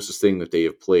 The closest thing that they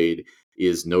have played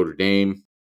is Notre Dame,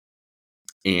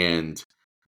 and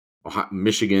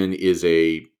Michigan is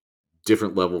a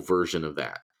different level version of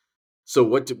that. So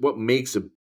what makes a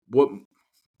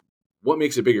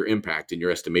bigger impact in your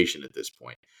estimation at this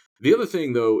point? The other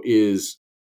thing, though, is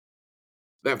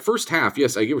that first half.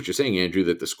 Yes, I get what you're saying, Andrew,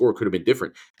 that the score could have been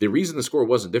different. The reason the score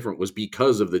wasn't different was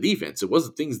because of the defense. It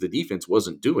wasn't things the defense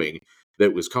wasn't doing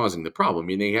that was causing the problem. I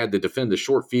mean, they had to defend the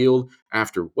short field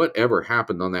after whatever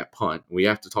happened on that punt. We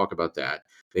have to talk about that.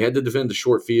 They had to defend the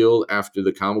short field after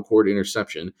the Kyle McCord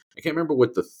interception. I can't remember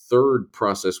what the third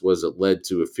process was that led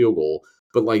to a field goal,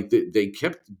 but like they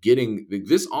kept getting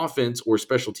this offense or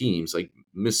special teams, like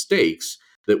mistakes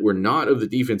that were not of the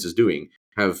defense's doing,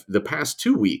 have the past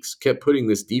 2 weeks kept putting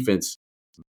this defense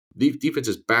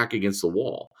is back against the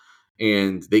wall,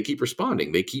 and they keep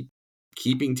responding. They keep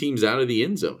keeping teams out of the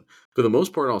end zone. For the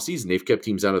most part all season, they've kept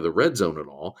teams out of the red zone at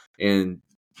all. And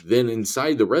then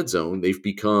inside the red zone, they've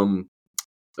become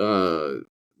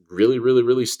really, really,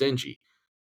 really stingy.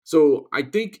 So I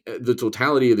think the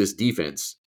totality of this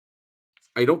defense,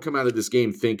 I don't come out of this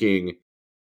game thinking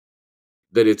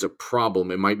that it's a problem.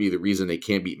 It might be the reason they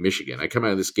can't beat Michigan. I come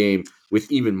out of this game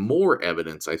with even more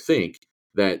evidence, I think,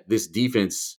 that this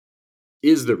defense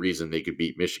is the reason they could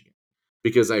beat Michigan.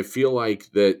 Because I feel like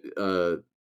that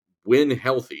when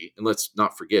healthy, and let's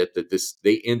not forget that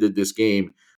they ended this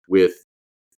game with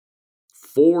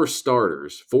 4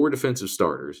 defensive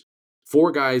starters,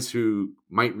 4 guys who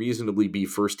might reasonably be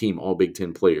first-team All-Big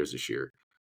Ten players this year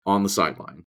on the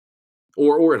sideline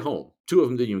or at home. 2 of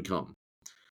them didn't even come.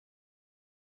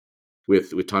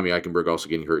 With Tommy Eichenberg also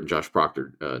getting hurt and Josh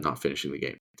Proctor not finishing the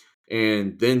game.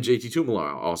 And then JT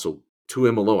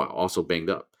Tuimoloau also banged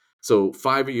up. So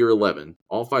 5 of your 11,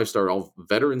 all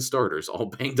veteran starters, all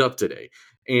banged up today.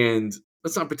 And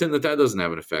let's not pretend that doesn't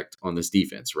have an effect on this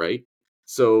defense, right?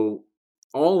 So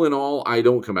all in all, I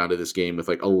don't come out of this game with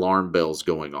like alarm bells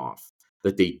going off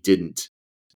that they didn't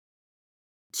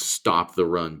stop the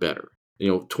run better.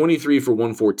 23 for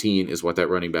 114 is what that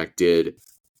running back did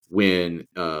when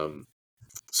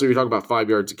so you're talking about 5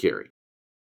 yards a carry.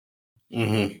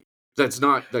 Mm-hmm. That's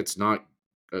not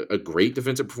a great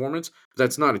defensive performance. But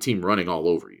that's not a team running all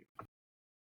over you.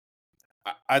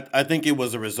 I think it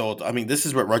was a result. I mean, this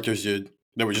is what Rutgers did.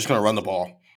 They were just going to run the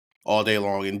ball all day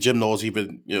long, and Jim Knowles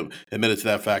even admitted to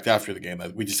that fact after the game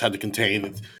that we just had to contain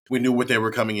it. We knew what they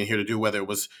were coming in here to do, whether it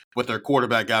was with their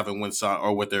quarterback Gavin Winston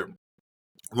or with their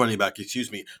running back,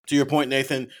 excuse me. To your point,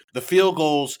 Nathan, the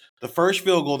first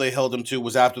field goal they held them to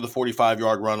was after the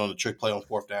 45-yard run on the trick play on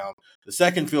 4th down. The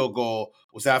second field goal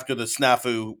was after the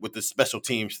snafu with the special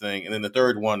teams thing. And then the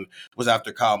third one was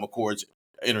after Kyle McCord's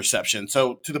interception.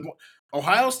 So to the point,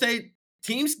 Ohio State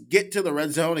teams get to the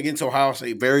red zone against Ohio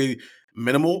State very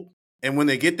minimal. And when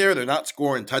they get there, they're not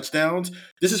scoring touchdowns.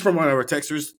 This is from one of our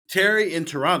texters, Terry in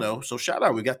Toronto. So shout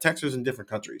out, we got texters in different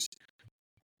countries.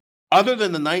 Other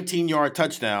than the 19-yard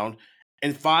touchdown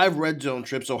and 5 red zone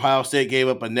trips, Ohio State gave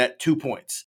up a net 2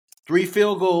 points. 3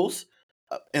 field goals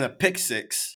and a pick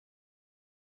 6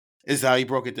 is how he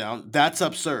broke it down. That's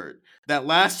absurd. That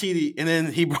last TD, and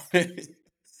then he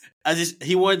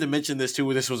wanted to mention this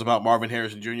too. This was about Marvin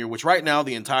Harrison Jr., which right now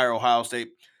the entire Ohio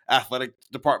State athletic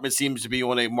department seems to be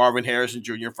on a Marvin Harrison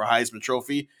Jr. for Heisman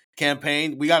Trophy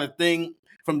campaign. We got a thing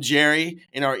from Jerry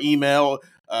in our email.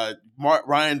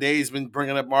 Ryan Day's been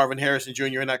bringing up Marvin Harrison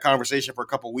Jr. in that conversation for a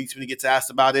couple of weeks when he gets asked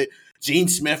about it. Gene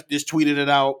Smith just tweeted it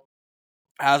out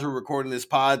as we're recording this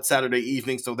pod Saturday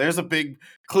evening. So there's a big,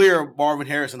 clear Marvin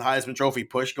Harrison Heisman Trophy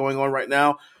push going on right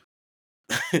now.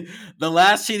 The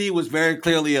last CD was very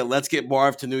clearly a let's get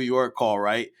Marv to New York call,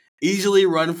 right? Easily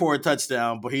run for a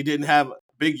touchdown, but he didn't have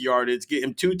big yardage, get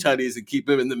him 2 tutties and keep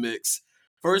him in the mix.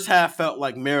 First half felt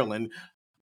like Maryland.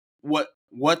 What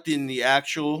in the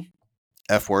actual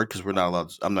F word because we're not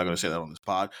allowed. I'm not going to say that on this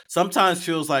pod. Sometimes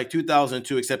feels like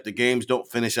 2002, except the games don't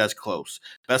finish as close.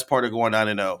 Best part of going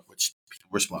 9-0, which people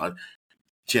respond,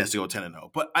 chance to go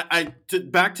 10-0. But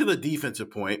back to the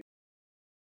defensive point.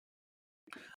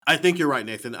 I think you're right,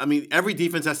 Nathan. I mean, every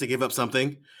defense has to give up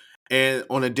something, and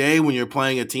on a day when you're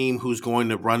playing a team who's going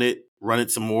to run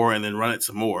it some more, and then run it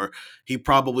some more, he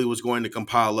probably was going to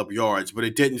compile up yards. But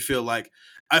it didn't feel like.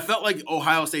 I felt like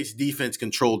Ohio State's defense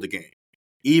controlled the game,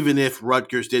 even if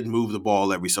Rutgers did move the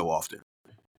ball every so often.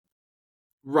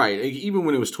 Right. Even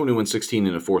when it was 21-16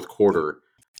 in the fourth quarter,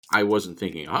 I wasn't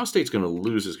thinking Ohio State's going to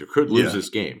lose this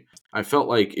game. I felt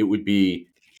like it would be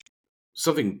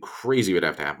something crazy would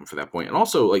have to happen for that point. And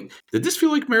also, like, did this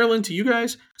feel like Maryland to you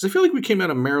guys? Because I feel like we came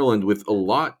out of Maryland with a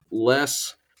lot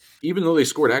less, even though they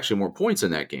scored actually more points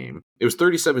in that game. It was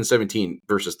 37-17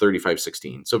 versus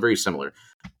 35-16, so very similar.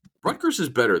 Rutgers is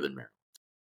better than Maryland.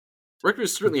 Rutgers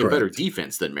is certainly a better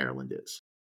defense than Maryland is.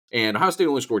 And Ohio State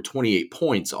only scored 28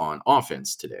 points on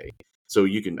offense today. So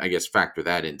you can, I guess, factor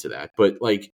that into that. But,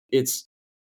 like,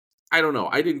 I don't know.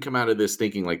 I didn't come out of this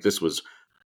thinking like this was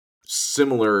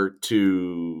similar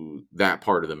to that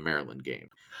part of the Maryland game.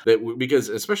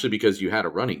 Especially because you had a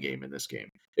running game in this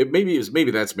game. Maybe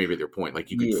that's their point.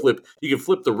 Like you can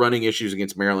flip the running issues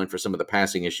against Maryland for some of the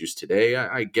passing issues today.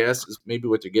 I guess is maybe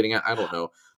what they're getting at. I don't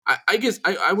know. I guess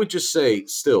I would just say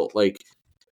still, like,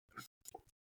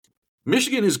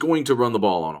 Michigan is going to run the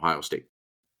ball on Ohio State.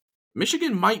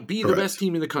 Michigan might be the best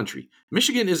team in the country.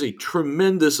 Michigan is a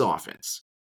tremendous offense.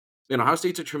 And Ohio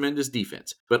State's a tremendous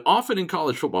defense. But often in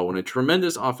college football, when a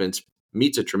tremendous offense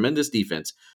meets a tremendous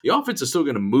defense, the offense is still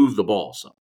going to move the ball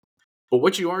some. But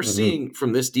what you are seeing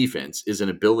from this defense is an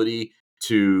ability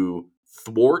to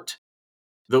thwart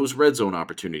those red zone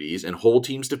opportunities and hold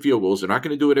teams to field goals. They're not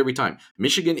going to do it every time.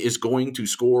 Michigan is going to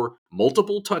score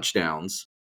multiple touchdowns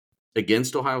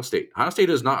against Ohio State. Ohio State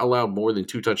has not allowed more than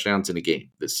 2 touchdowns in a game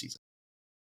this season.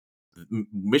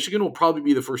 Michigan will probably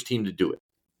be the first team to do it.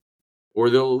 Or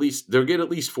they'll get at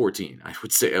least 14, I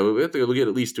would say. They'll get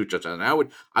at least 2 touchdowns. And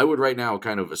I would right now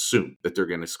kind of assume that they're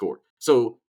going to score.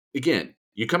 So again,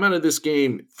 you come out of this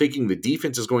game thinking the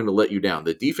defense is going to let you down.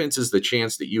 The defense is the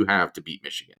chance that you have to beat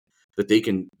Michigan. That they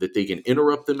can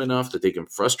interrupt them enough, that they can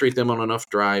frustrate them on enough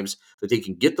drives, that they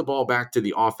can get the ball back to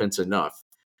the offense enough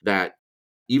that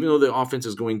even though the offense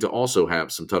is going to also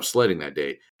have some tough sledding that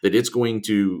day, that it's going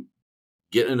to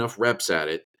get enough reps at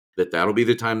it that'll be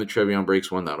the time that Trevion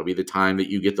breaks one. That'll be the time that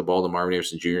you get the ball to Marvin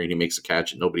Harrison Jr. and he makes a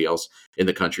catch that nobody else in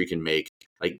the country can make.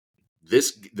 Like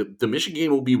this, the Michigan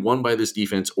game will be won by this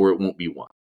defense, or it won't be won.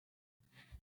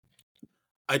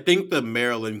 I think the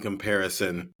Maryland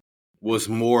comparison was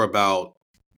more about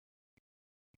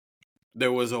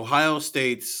there was Ohio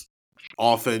State's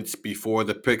offense before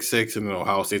the pick six and then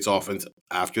Ohio State's offense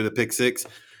after the pick six.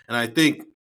 And I think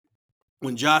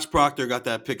when Josh Proctor got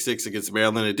that pick six against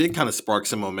Maryland, it did kind of spark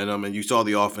some momentum, and you saw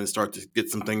the offense start to get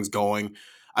some things going.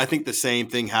 I think the same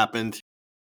thing happened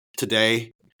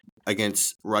today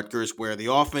against Rutgers, where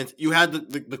the offense, you had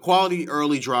the quality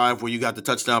early drive where you got the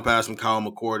touchdown pass from Kyle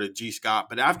McCord to G. Scott,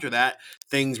 but after that,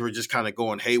 things were just kind of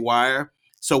going haywire.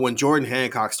 So when Jordan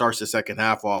Hancock starts the second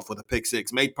half off with a pick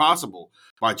six made possible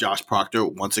by Josh Proctor,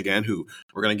 once again, who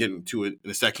we're going to get into it in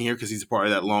a second here because he's a part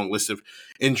of that long list of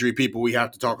injury people we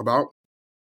have to talk about,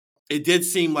 it did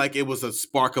seem like it was a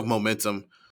spark of momentum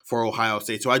for Ohio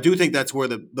State. So I do think that's where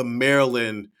the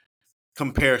Maryland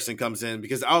comparison comes in,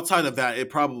 because outside of that, it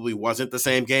probably wasn't the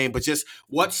same game, but just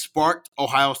what sparked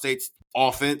Ohio State's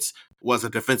offense was a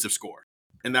defensive score.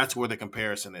 And that's where the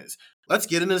comparison is. Let's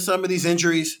get into some of these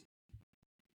injuries.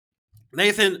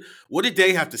 Nathan, what did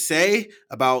they have to say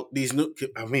about these new?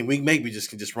 I mean, we maybe just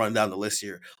can just run down the list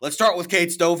here. Let's start with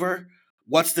Cade Stover.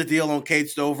 What's the deal on Cade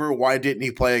Stover? Why didn't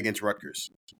he play against Rutgers?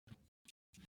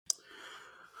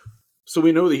 So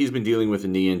we know that he's been dealing with a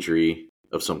knee injury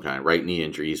of some kind, right knee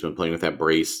injury. He's been playing with that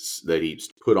brace that he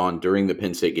put on during the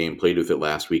Penn State game, played with it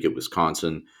last week at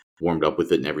Wisconsin, warmed up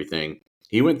with it and everything.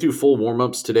 He went through full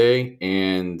warm-ups today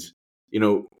and,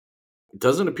 it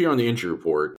doesn't appear on the injury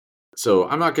report. So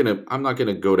I'm not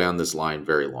gonna go down this line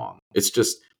very long. It's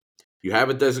just you have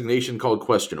a designation called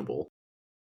questionable.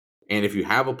 And if you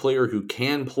have a player who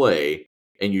can play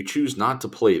and you choose not to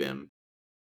play them,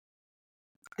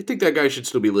 I think that guy should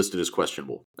still be listed as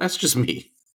questionable. That's just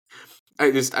me. I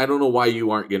don't know why you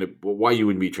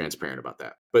wouldn't be transparent about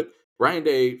that. But Ryan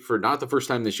Day, for not the first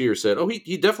time this year, said,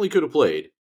 he definitely could have played.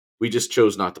 We just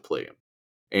chose not to play him.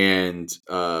 And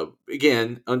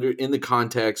again, in the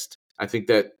context, I think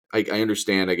that I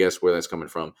understand, I guess, where that's coming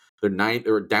from. They're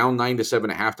down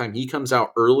 9-7 at halftime. He comes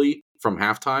out early from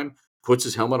halftime, puts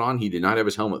his helmet on. He did not have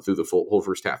his helmet through the whole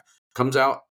first half. Comes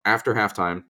out, after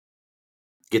halftime,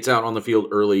 gets out on the field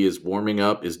early, is warming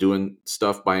up, is doing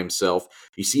stuff by himself.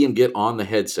 You see him get on the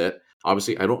headset.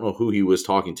 Obviously, I don't know who he was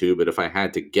talking to, but if I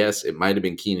had to guess, it might have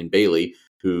been Keenan Bailey,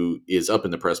 who is up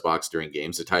in the press box during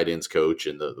games, the tight ends coach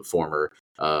and the former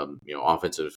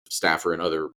offensive staffer in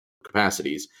other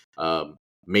capacities,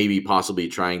 maybe possibly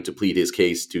trying to plead his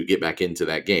case to get back into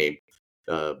that game.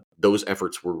 Those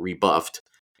efforts were rebuffed,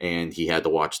 and he had to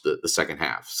watch the second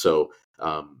half. So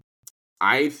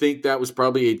I think that was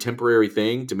probably a temporary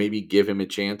thing to maybe give him a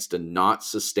chance to not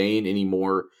sustain any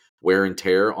more wear and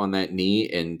tear on that knee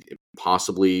and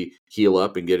possibly heal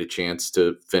up and get a chance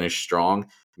to finish strong.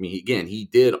 I mean, again, he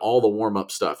did all the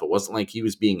warm-up stuff. It wasn't like he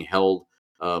was being held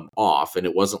off, and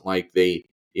it wasn't like they,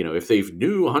 if they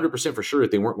knew 100% for sure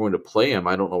that they weren't going to play him,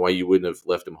 I don't know why you wouldn't have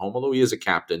left him home, although he is a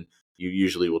captain. You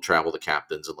usually will travel the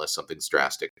captains unless something's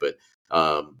drastic. But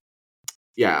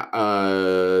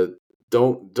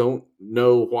don't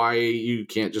know why you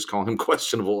can't just call him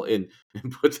questionable and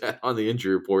put that on the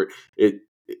injury report. It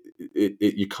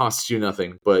costs you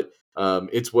nothing, but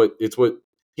it's why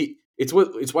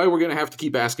we're going to have to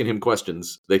keep asking him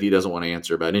questions that he doesn't want to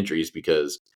answer about injuries,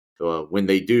 because when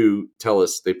they do tell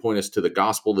us, they point us to the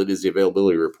gospel that is the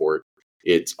availability report.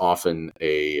 It's often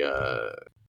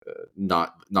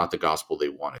not the gospel they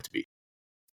want it to be.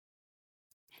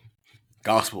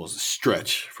 Gospel is a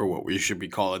stretch for what we should be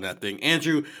calling that thing.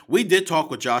 Andrew, we did talk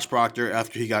with Josh Proctor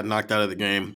after he got knocked out of the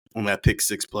game on that pick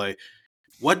six play.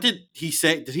 What did he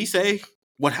say? Did he say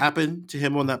what happened to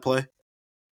him on that play?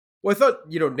 Well, I thought,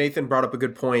 Nathan brought up a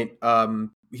good point.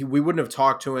 We wouldn't have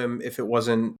talked to him if it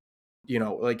wasn't,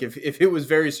 like if it was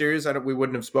very serious, we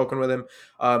wouldn't have spoken with him.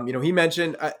 He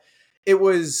mentioned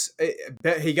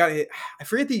he got, I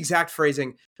forget the exact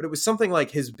phrasing, but it was something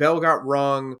like his bell got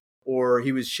rung, or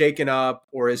he was shaken up,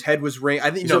 or his head was ringing. I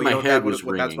think my head was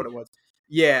ringing. That's what it was.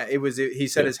 Yeah, it was. He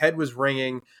said his head was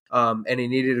ringing, and he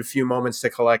needed a few moments to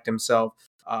collect himself.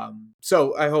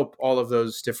 So I hope all of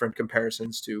those different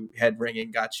comparisons to head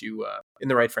ringing got you in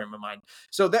the right frame of mind.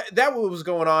 So that was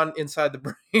going on inside the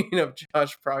brain of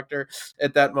Josh Proctor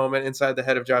at that moment, inside the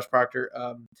head of Josh Proctor.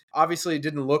 Obviously, it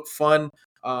didn't look fun,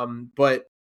 but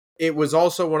it was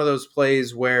also one of those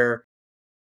plays where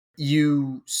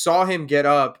you saw him get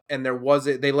up, and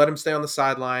they let him stay on the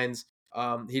sidelines.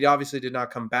 He obviously did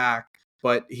not come back,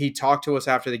 but he talked to us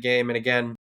after the game. And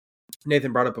again,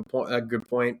 Nathan brought up a good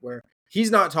point where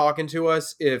he's not talking to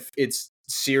us if it's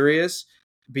serious,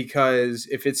 because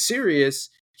if it's serious,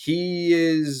 he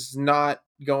is not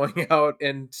going out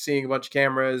and seeing a bunch of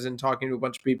cameras and talking to a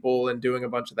bunch of people and doing a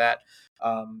bunch of that.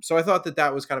 So I thought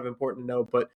that was kind of important to know,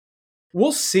 but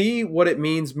we'll see what it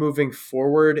means moving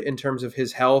forward in terms of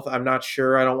his health. I'm not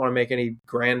sure. I don't want to make any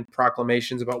grand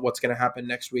proclamations about what's going to happen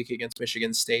next week against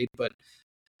Michigan State, but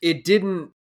it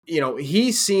didn't,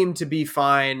 he seemed to be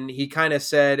fine. He kind of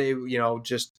said,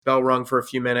 just bell rung for a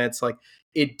few minutes. Like,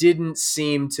 it didn't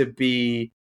seem to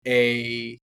be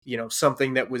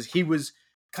something that he was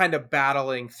kind of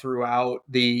battling throughout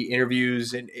the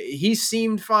interviews, and he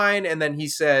seemed fine. And then he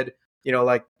said,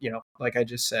 like I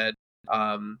just said,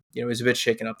 he was a bit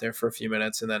shaken up there for a few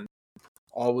minutes, and then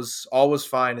all was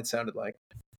fine, it sounded like.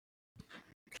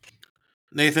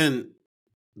 Nathan,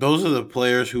 those are the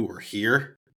players who were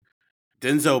here.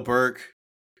 Denzel Burke,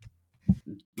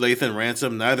 Lathan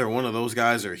Ransom, neither one of those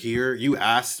guys are here. You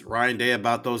asked Ryan Day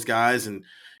about those guys, and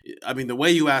I mean, the way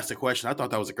you asked the question, I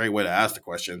thought that was a great way to ask the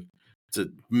question,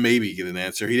 to maybe get an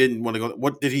answer. He didn't want to go.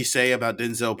 What did he say about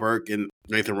Denzel Burke and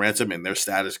Lathan Ransom and their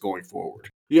status going forward?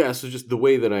 Yeah, so just the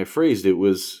way that I phrased it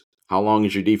was, how long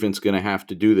is your defense going to have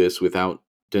to do this without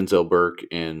Denzel Burke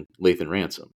and Lathan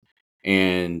Ransom?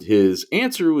 And his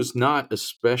answer was not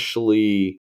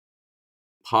especially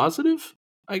positive,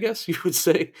 I guess you would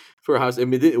say, for how. I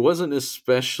mean, it wasn't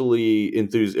especially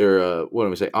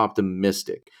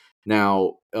optimistic.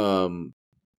 Now,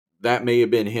 that may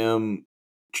have been him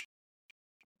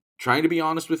trying to be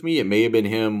honest with me. It may have been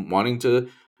him wanting to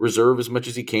reserve as much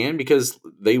as he can, because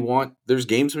there's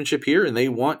gamesmanship here, and they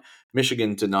want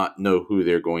Michigan to not know who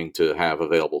they're going to have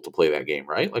available to play that game,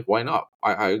 right? Like, why not?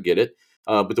 I get it.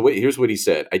 But here's what he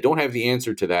said: I don't have the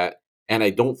answer to that, and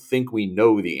I don't think we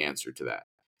know the answer to that.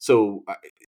 So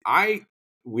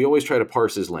we always try to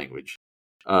parse his language.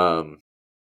 After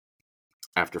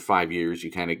 5 years,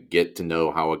 you kind of get to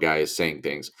know how a guy is saying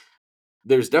things.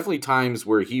 There's definitely times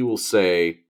where he will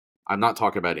say, I'm not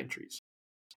talking about injuries.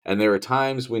 And there are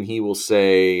times when he will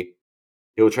say,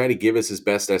 he'll try to give us his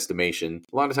best estimation.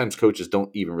 A lot of times coaches don't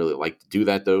even really like to do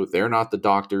that, though. They're not the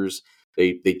doctors.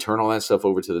 They turn all that stuff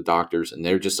over to the doctors, and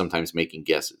they're just sometimes making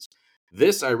guesses.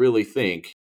 This, I really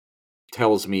think,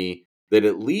 tells me that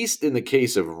at least in the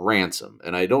case of Ransom,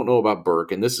 and I don't know about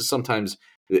Burke, and this is sometimes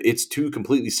it's two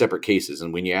completely separate cases.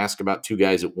 And when you ask about two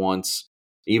guys at once,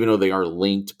 even though they are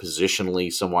linked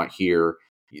positionally somewhat here,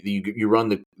 you run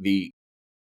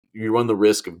the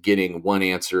risk of getting one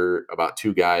answer about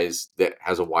two guys that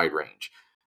has a wide range.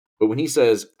 But when he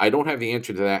says, I don't have the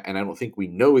answer to that, and I don't think we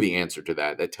know the answer to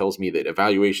that, that tells me that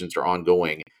evaluations are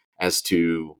ongoing as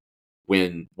to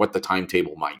what the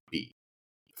timetable might be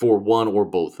for one or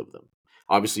both of them.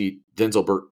 Obviously, Denzel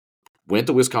Burke went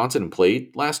to Wisconsin and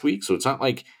played last week, so it's not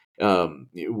like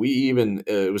we even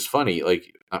it was funny,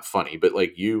 like not funny, but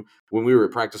like when we were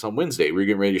at practice on Wednesday, we were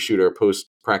getting ready to shoot our post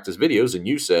practice videos, and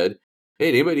you said,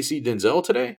 "Hey, did anybody see Denzel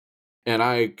today?" And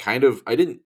I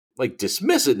didn't like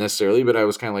dismiss it necessarily, but I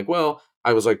was kind of like, well,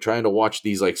 I was like trying to watch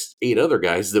these like 8 other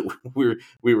guys that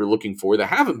we were looking for that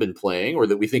haven't been playing or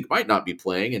that we think might not be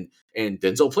playing, and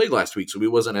Denzel played last week, so he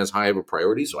wasn't as high of a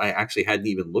priority, so I actually hadn't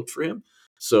even looked for him.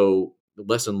 So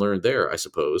lesson learned there, I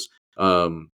suppose. But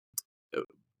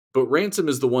Ransom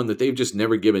is the one that they've just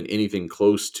never given anything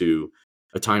close to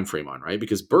a time frame on, right?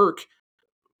 Because Burke,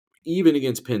 even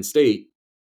against Penn State,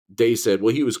 they said,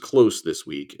 well, he was close this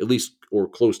week, at least, or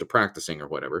close to practicing or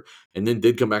whatever, and then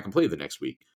did come back and play the next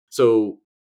week. So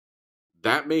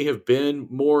that may have been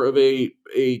more of a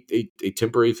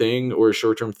temporary thing or a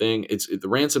short-term thing. The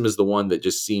Ransom is the one that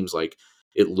just seems like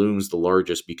it looms the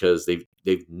largest because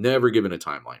they've never given a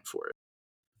timeline for it.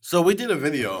 So we did a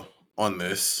video on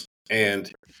this,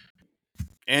 and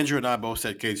Andrew and I both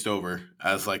said Cade Stover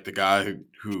as like the guy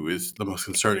who is the most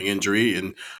concerning injury,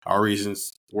 and our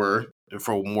reasons were, and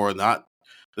for more or not,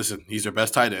 listen, he's their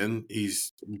best tight end.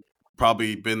 He's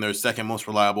probably been their second most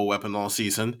reliable weapon all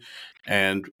season,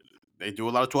 and they do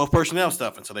a lot of 12 personnel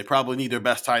stuff, and so they probably need their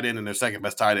best tight end and their second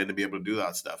best tight end to be able to do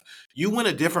that stuff. You went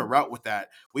a different route with that.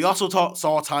 We also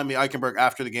saw Tommy Eichenberg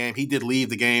after the game. He did leave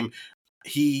the game.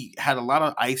 He had a lot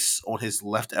of ice on his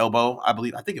left elbow, I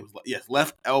believe. I think it was, yes,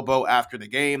 left elbow after the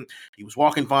game. He was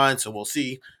walking fine, so we'll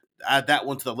see. Add that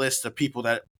one to the list of people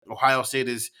that Ohio State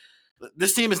is.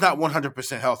 This team is not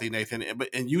 100% healthy, Nathan.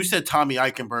 And you said Tommy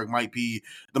Eichenberg might be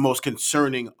the most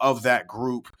concerning of that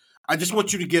group. I just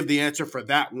want you to give the answer for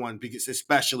that one,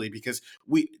 especially because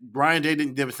Brian Day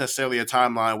didn't give us necessarily a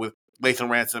timeline with Lathan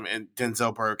Ransom and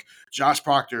Denzel Burke. Josh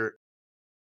Proctor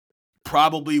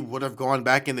probably would have gone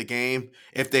back in the game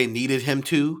if they needed him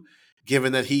to,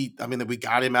 given that that we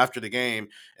got him after the game.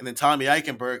 And then Tommy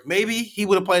Eichenberg, maybe he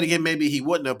would have played again, maybe he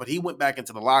wouldn't have, but he went back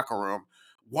into the locker room.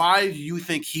 Why do you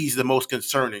think he's the most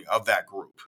concerning of that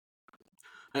group?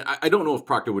 I don't know if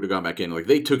Proctor would have gone back in. Like,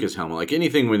 they took his helmet. Like,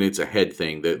 anything when it's a head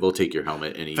thing, that they'll take your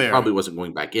helmet, and he probably wasn't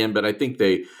going back in. But I think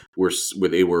they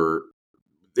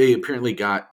apparently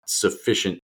got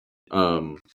sufficient,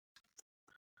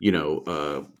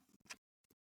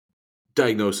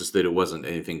 diagnosis that it wasn't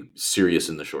anything serious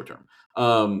in the short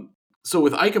term. So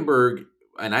with Eichenberg,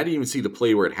 and I didn't even see the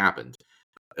play where it happened,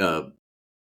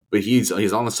 but he's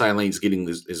on the sidelines getting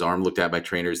his arm looked at by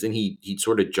trainers. Then he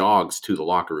sort of jogs to the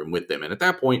locker room with them. And at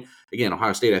that point, again,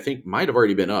 Ohio State, I think, might have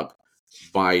already been up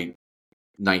by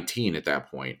 19 at that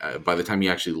point, by the time he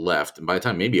actually left. And by the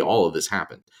time maybe all of this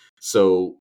happened.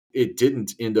 So it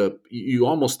didn't end up, you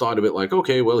almost thought of it like,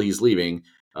 okay, well, he's leaving.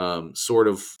 Sort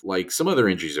of like some other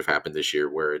injuries have happened this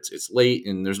year where it's late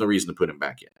and there's no reason to put him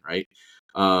back in, right?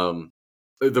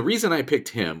 The reason I picked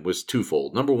him was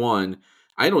twofold. Number one,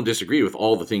 I don't disagree with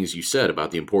all the things you said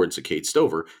about the importance of Cade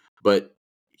Stover, but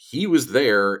he was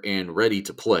there and ready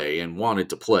to play and wanted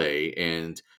to play.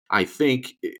 And I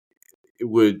think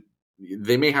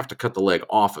they may have to cut the leg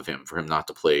off of him for him not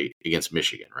to play against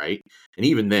Michigan, right? And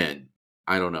even then,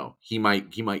 I don't know. He might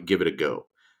give it a go.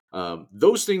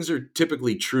 Those things are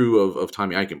typically true of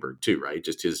Tommy Eichenberg too, right?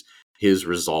 Just his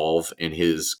resolve and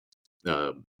his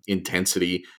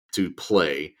intensity to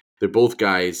play. They're both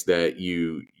guys that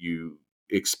you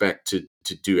expect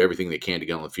to do everything they can to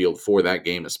get on the field for that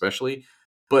game, especially.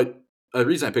 But the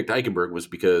reason I picked Eichenberg was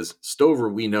because Stover,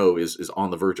 we know, is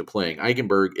on the verge of playing.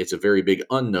 Eichenberg, it's a very big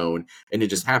unknown, and it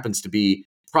just happens to be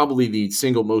probably the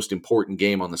single most important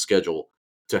game on the schedule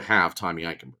to have Tommy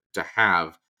Eichenberg, to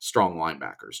have strong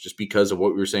linebackers, just because of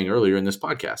what we were saying earlier in this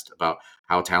podcast about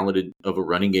how talented of a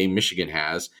running game Michigan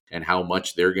has and how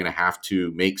much they're going to have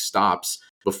to make stops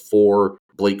before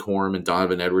Blake Corum and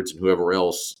Donovan Edwards and whoever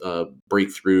else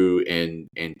break through and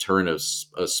turn a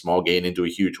small gain into a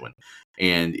huge one.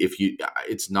 And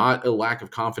it's not a lack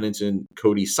of confidence in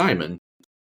Cody Simon,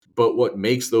 but what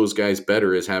makes those guys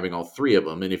better is having all three of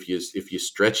them. And if you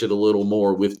stretch it a little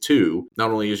more with two,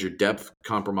 not only is your depth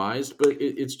compromised, but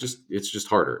it's just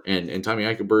harder. And Tommy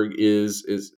Eichenberg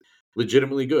is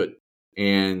legitimately good.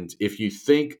 And if you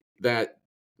think that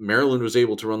Maryland was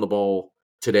able to run the ball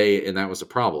today, and that was a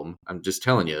problem. I'm just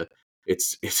telling you,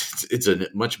 it's a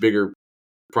much bigger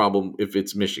problem if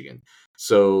it's Michigan.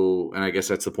 So, and I guess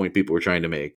that's the point people were trying to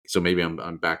make. So maybe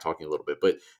I'm back talking a little bit,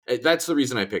 but that's the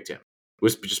reason I picked him,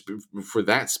 was just for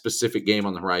that specific game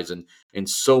on the horizon, and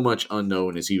so much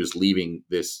unknown as he was leaving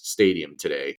this stadium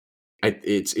today.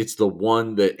 It's the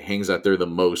one that hangs out there the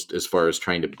most as far as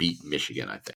trying to beat Michigan,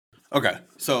 I think. Okay,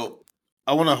 so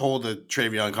I want to hold the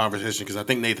Travion conversation because I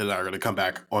think Nathan and I are going to come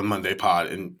back on Monday pod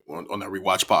and on that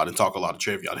rewatch pod and talk a lot of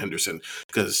Travion Henderson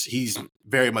because he's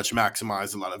very much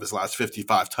maximized a lot of his last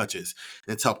 55 touches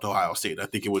and it's helped Ohio State. I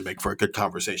think it would make for a good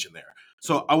conversation there.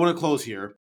 So I want to close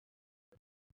here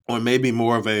on maybe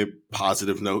more of a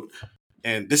positive note,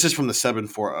 and this is from the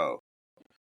 740.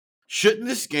 Shouldn't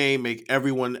this game make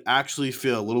everyone actually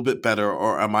feel a little bit better,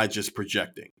 or am I just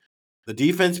projecting? The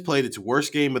defense played its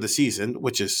worst game of the season,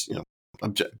 which is,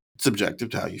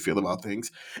 subjective to how you feel about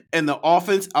things. And the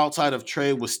offense outside of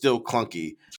Trey was still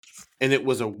clunky. And it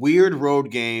was a weird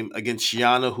road game against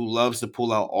Shiana, who loves to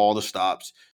pull out all the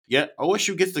stops. Yet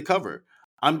OSU gets the cover.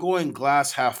 I'm going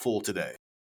glass half full today.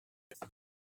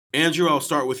 Andrew, I'll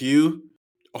start with you.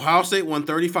 Ohio State won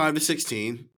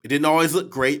 35-16. It didn't always look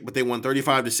great, but they won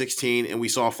 35-16, and we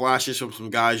saw flashes from some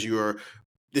guys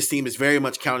this team is very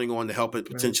much counting on to help it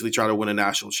potentially try to win a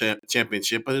national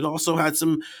championship, but it also had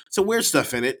some weird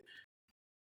stuff in it.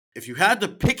 If you had to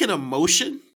pick an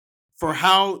emotion for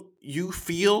how you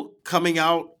feel coming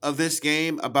out of this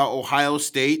game about Ohio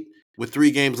State with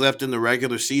 3 games left in the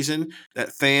regular season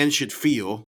that fans should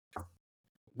feel,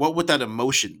 what would that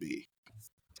emotion be?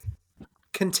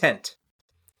 Content.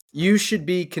 You should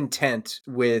be content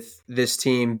with this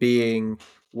team being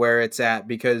where it's at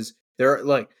because they're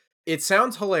it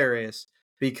sounds hilarious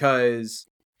because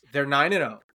they're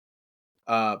 9-0.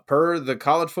 Per the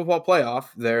college football playoff,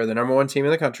 they're the number 1 team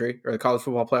in the country, or the college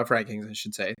football playoff rankings, I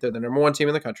should say. They're the number 1 team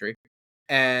in the country.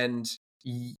 And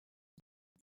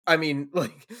I mean,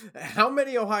 how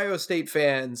many Ohio State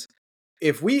fans,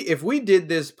 if we did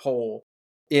this poll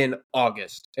in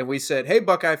August and we said, hey,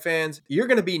 Buckeye fans, you're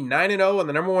going to be 9-0 and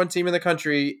the number 1 team in the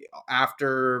country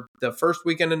after the first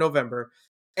weekend in November,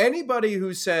 anybody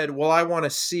who said, well, I want to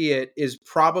see it is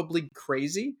probably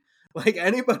crazy.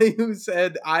 Anybody who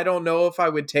said, I don't know if I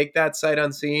would take that sight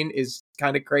unseen is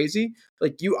kind of crazy.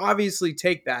 You obviously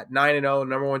take that 9-0,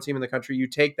 number 1 team in the country. You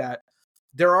take that.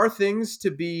 There are things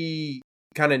to be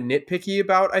kind of nitpicky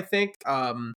about, I think.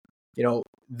 The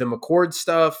McCord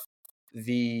stuff,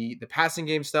 the passing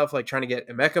game stuff, trying to get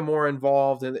Emeka more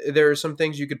involved. And there are some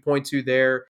things you could point to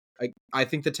there. I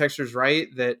think the texter's right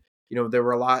that, there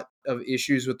were a lot of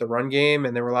issues with the run game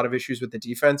and there were a lot of issues with the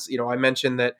defense. I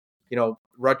mentioned that,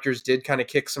 Rutgers did kind of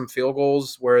kick some field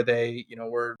goals where they,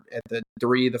 were at the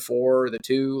 3, the 4, the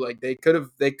 2. They could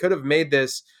have made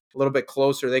this a little bit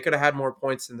closer. They could have had more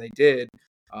points than they did.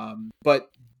 But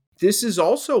this is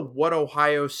also what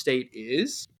Ohio State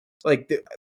is.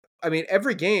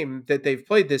 Every game that they've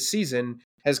played this season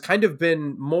has kind of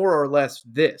been more or less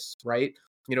this, right?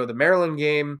 The Maryland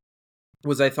game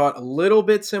was, I thought, a little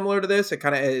bit similar to this. It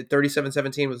kind of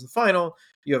 37-17 was the final.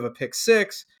 You have a pick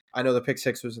 6. I know the pick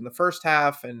 6 was in the first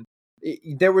half, and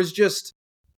there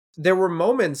were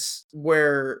moments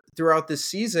where throughout this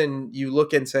season you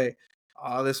look and say,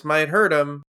 oh, this might hurt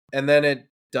them, and then it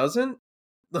doesn't.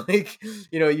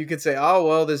 You could say, oh,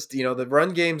 well, this, the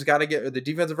run game's got to get, or the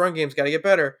defensive run game's got to get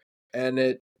better. And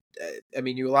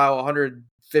you allow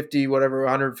 150, whatever,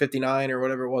 159 or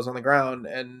whatever it was on the ground,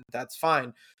 and that's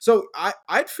fine. So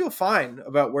I'd feel fine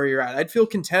about where you're at. I'd feel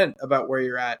content about where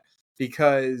you're at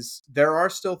because there are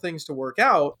still things to work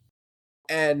out.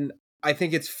 And I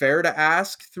think it's fair to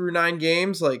ask through 9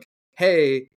 games,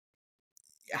 hey,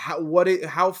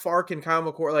 how far can Kyle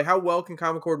McCord, how well can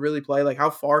Kyle McCord really play?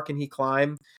 How far can he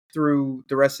climb through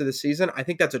the rest of the season? I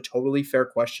think that's a totally fair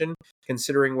question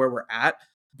considering where we're at.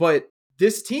 But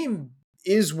this team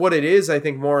is what it is, I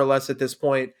think, more or less at this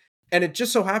point. And it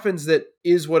just so happens that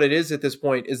is what it is at this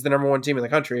point is the number 1 team in the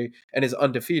country and is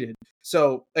undefeated.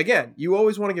 So again, you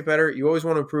always want to get better. You always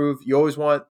want to improve. You always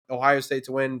want Ohio State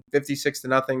to win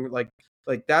 56-0. Like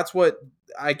that's what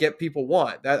I get people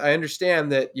want. That I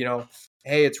understand that,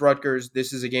 hey, it's Rutgers.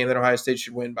 This is a game that Ohio State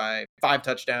should win by 5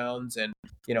 touchdowns. And,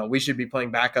 we should be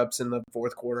playing backups in the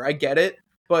fourth quarter. I get it.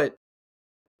 But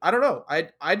I don't know.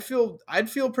 I'd feel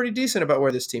pretty decent about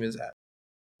where this team is at.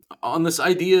 On this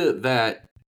idea that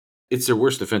it's their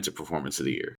worst defensive performance of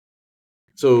the year.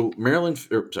 So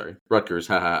Rutgers,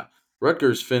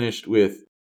 Rutgers finished with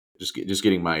just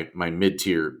getting my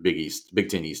mid-tier Big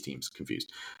Ten East teams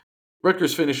confused.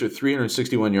 Rutgers finished with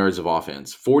 361 yards of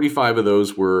offense. 45 of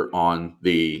those were on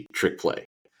the trick play.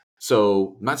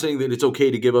 So I'm not saying that it's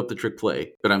okay to give up the trick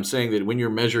play, but I'm saying that when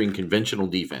you're measuring conventional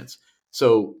defense,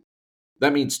 so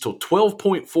that means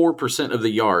 12.4% of the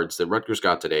yards that Rutgers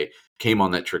got today came on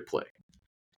that trick play.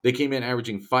 They came in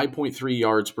averaging 5.3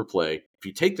 yards per play. If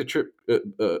you take the trick,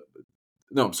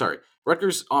 no, I'm sorry.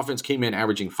 Rutgers offense came in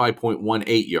averaging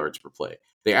 5.18 yards per play.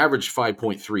 They averaged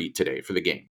 5.3 today for the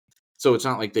game. So it's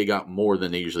not like they got more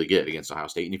than they usually get against Ohio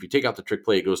State. And if you take out the trick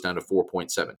play, it goes down to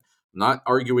 4.7. I'm not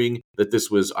arguing that this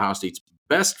was Ohio State's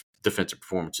best defensive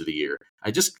performance of the year.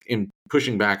 I just am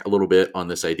pushing back a little bit on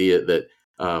this idea that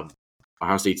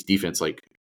Ohio State's defense like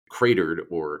cratered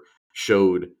or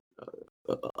showed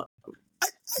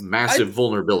massive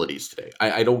vulnerabilities today.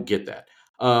 I don't get that.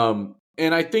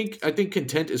 And I think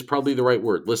content is probably the right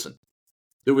word. Listen,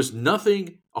 there was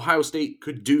nothing Ohio State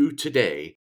could do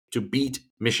today to beat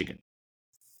Michigan.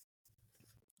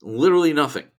 Literally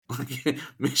nothing.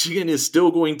 Michigan is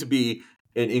still going to be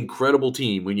an incredible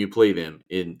team when you play them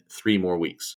in 3 more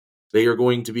weeks. They are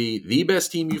going to be the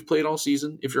best team you've played all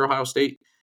season if you're Ohio State.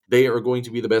 They are going to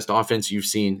be the best offense you've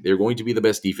seen. They're going to be the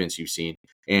best defense you've seen.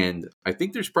 And I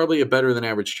think there's probably a better than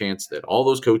average chance that all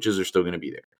those coaches are still going to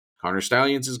be there. Connor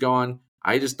Stallions is gone.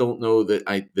 I just don't know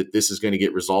that this is going to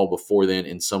get resolved before then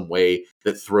in some way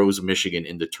that throws Michigan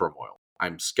into turmoil.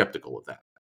 I'm skeptical of that.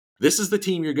 This is the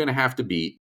team you're going to have to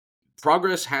beat.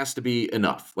 Progress has to be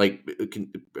enough. Like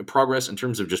progress in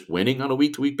terms of just winning on a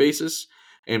week-to-week basis,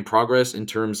 and progress in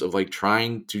terms of like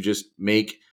trying to just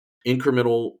make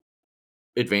incremental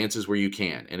advances where you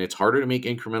can. And it's harder to make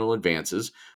incremental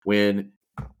advances when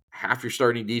half your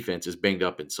starting defense is banged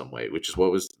up in some way, which is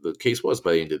what was the case was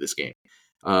by the end of this game.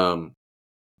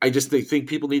 I just think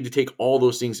people need to take all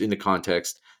those things into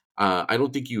context. I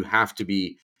don't think you have to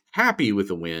be happy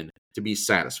with a win to be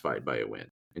satisfied by a win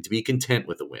and to be content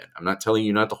with a win. I'm not telling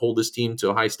you not to hold this team to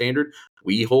a high standard.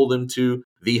 We hold them to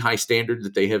the high standard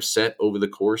that they have set over the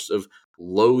course of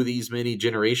these many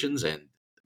generations and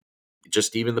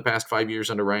just even the past 5 years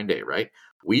under Ryan Day, right?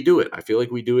 We do it. I feel like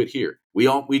we do it here. We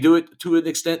do it to an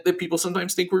extent that people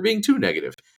sometimes think we're being too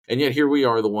negative. And yet here we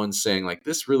are, the ones saying like,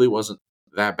 this really wasn't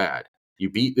that bad. You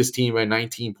beat this team by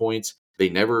 19 points. They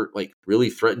never like really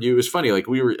threatened you. It was funny. Like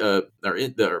we were,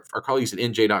 our colleagues at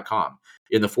NJ.com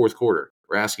in the fourth quarter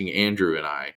were asking Andrew and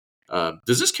I,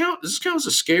 does this count? Does this count as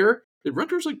a scare? Did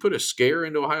Rutgers like put a scare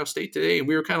into Ohio State today? And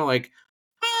we were kind of like,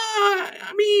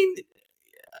 I mean,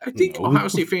 I think Ohio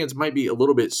State fans might be a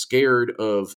little bit scared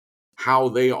of how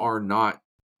they are not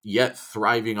yet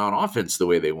thriving on offense the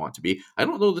way they want to be. I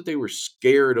don't know that they were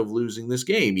scared of losing this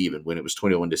game, even when it was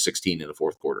 21-16 in the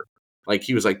fourth quarter. Like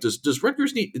he was like, does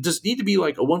Rutgers need to be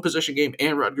like a one possession game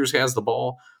and Rutgers has the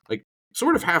ball? Like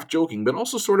sort of half joking, but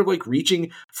also sort of like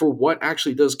reaching for what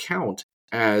actually does count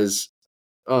as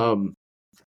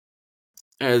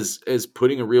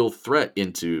putting a real threat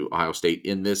into Ohio State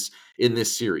in this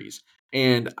series.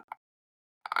 And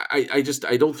I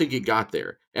don't think it got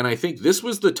there. And I think this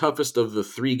was the toughest of the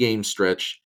 3-game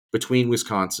stretch between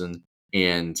Wisconsin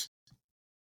and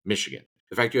Michigan.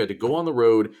 The fact you had to go on the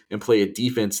road and play a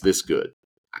defense this good.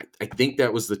 I think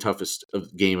that was the toughest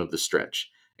game of the stretch.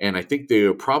 And I think they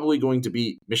are probably going to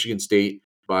beat Michigan State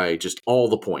by just all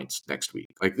the points next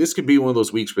week. Like this could be one of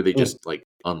those weeks where they just like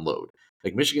unload.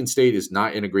 Like Michigan State is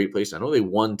not in a great place. I know they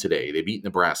won today. They beat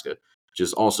Nebraska, which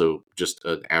is also just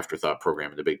an afterthought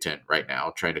program in the Big Ten right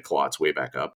now, trying to claw its way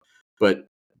back up. But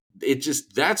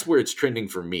that's where it's trending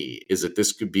for me, is that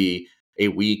this could be a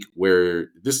week where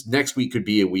this next week could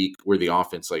be a week where the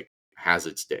offense like has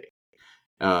its day.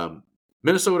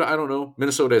 Minnesota, I don't know.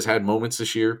 Minnesota has had moments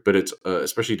this year, but it's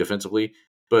especially defensively,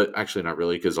 but actually not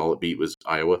really because all it beat was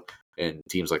Iowa and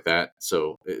teams like that.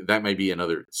 So that might be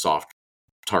another soft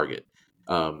target.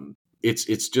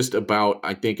 It's just about,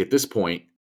 I think at this point,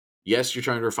 yes, you're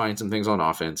trying to refine some things on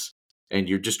offense, and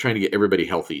you're just trying to get everybody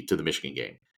healthy to the Michigan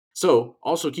game. So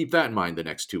also keep that in mind the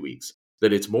next 2 weeks,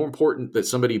 that it's more important that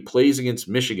somebody plays against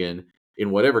Michigan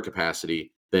in whatever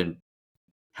capacity than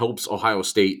helps Ohio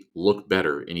State look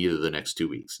better in either the next 2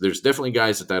 weeks. There's definitely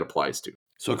guys that applies to.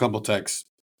 So a couple texts.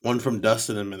 One from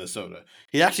Dustin in Minnesota.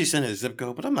 He actually sent his zip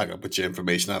code, but I'm not going to put your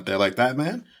information out there like that,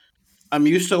 man. I'm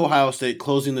used to Ohio State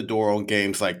closing the door on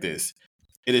games like this.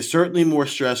 It is certainly more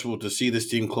stressful to see this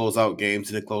team close out games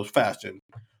in a close fashion,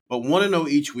 but 1-0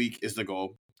 each week is the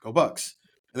goal. Go Bucks.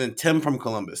 And then Tim from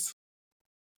Columbus.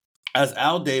 As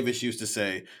Al Davis used to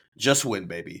say, just win,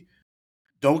 baby.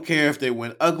 Don't care if they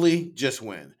win ugly, just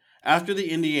win. After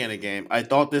the Indiana game, I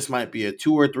thought this might be a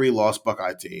 2 or 3 loss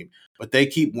Buckeye team, but they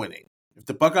keep winning. If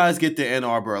the Buckeyes get to Ann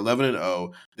Arbor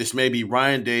 11-0, this may be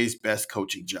Ryan Day's best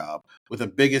coaching job, with a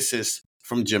big assist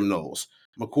from Jim Knowles.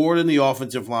 McCord and the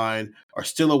offensive line are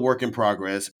still a work in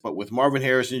progress, but with Marvin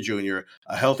Harrison Jr.,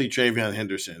 a healthy Travion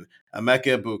Henderson,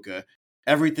 Emeka Ibuka,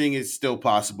 everything is still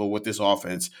possible with this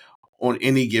offense on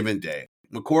any given day.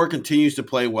 McCord continues to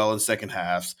play well in second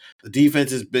halves. The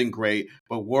defense has been great,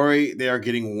 but worry they are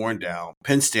getting worn down.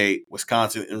 Penn State,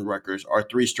 Wisconsin, and Rutgers are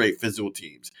 3 straight physical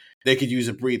teams. They could use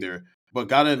a breather, but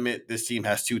gotta admit this team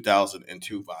has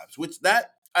 2002 vibes, which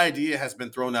that idea has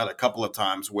been thrown out a couple of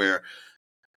times where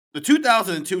the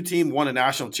 2002 team won a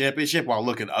national championship while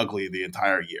looking ugly the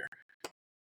entire year.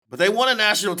 But they won a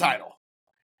national title.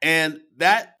 And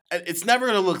that it's never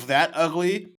going to look that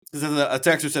ugly because as a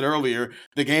texter said earlier,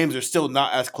 the games are still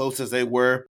not as close as they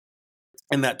were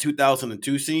in that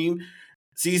 2002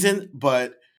 season.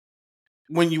 But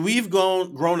when we've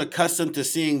grown accustomed to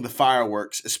seeing the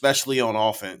fireworks, especially on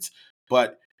offense,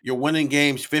 but you're winning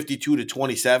games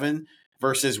 52-27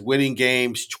 versus winning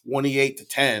games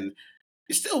 28-10,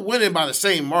 you're still winning by the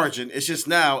same margin. It's just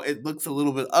now it looks a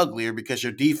little bit uglier because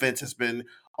your defense has been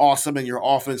awesome and your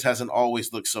offense hasn't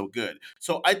always looked so good.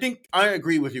 So I think I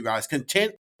agree with you guys.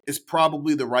 Content is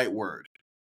probably the right word,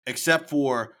 except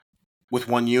for with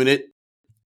one unit.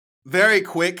 Very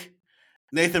quick,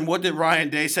 Nathan, what did Ryan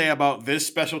Day say about this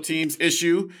special teams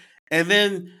issue? And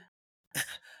then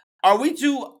are we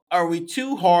too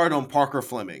hard on Parker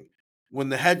Fleming when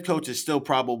the head coach is still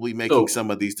probably making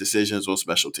some of these decisions on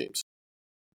special teams?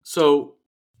 So,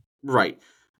 right.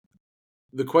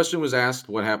 The question was asked,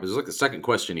 what happens? It's like the second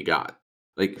question he got.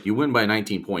 Like, you win by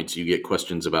 19 points, you get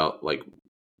questions about, like,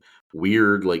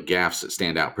 weird, like, gaffes that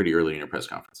stand out pretty early in your press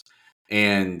conference.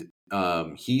 And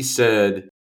he said,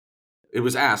 it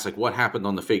was asked, like, what happened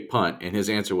on the fake punt? And his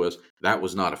answer was, that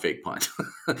was not a fake punt.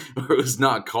 Or it was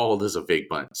not called as a fake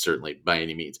punt, certainly, by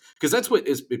any means. Because that's what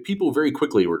is, people very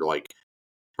quickly were like,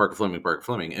 Parker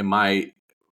Fleming. And my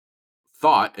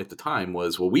thought at the time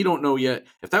was, well, we don't know yet.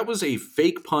 If that was a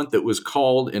fake punt that was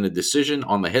called in a decision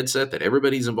on the headset that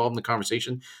everybody's involved in the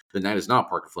conversation, then that is not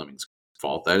Parker Fleming's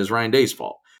fault. That is Ryan Day's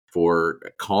fault for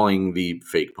calling the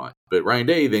fake punt. But Ryan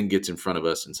Day then gets in front of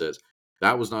us and says,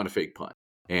 that was not a fake punt.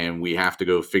 And we have to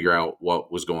go figure out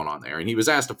what was going on there. And he was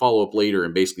asked to follow up later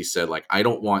and basically said, like, I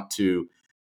don't want to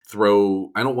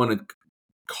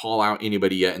call out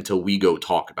anybody yet until we go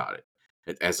talk about it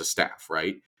as a staff,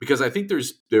 right? Because I think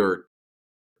there's a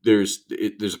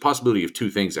possibility of two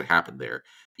things that happened there.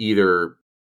 Either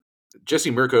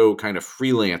Jesse Mirko kind of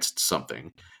freelanced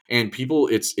something, and people,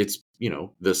 it's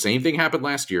the same thing happened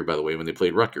last year, by the way, when they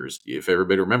played Rutgers. If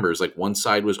everybody remembers, like, one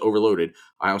side was overloaded.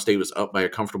 Ohio State was up by a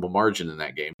comfortable margin in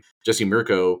that game. Jesse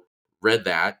Mirko read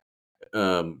that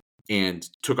and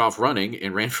took off running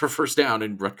and ran for first down,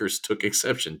 and Rutgers took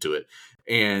exception to it.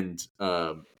 And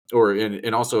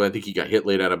also I think he got hit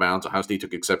late out of bounds. Ohio State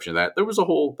took exception to that. There was a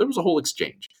whole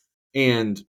exchange.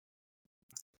 And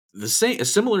a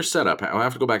similar setup. I'll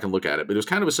have to go back and look at it, but it was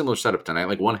kind of a similar setup tonight.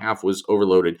 Like, one half was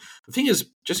overloaded. The thing is,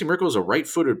 Jesse Mirko is a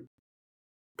right-footed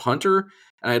punter,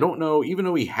 and I don't know, even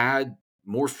though he had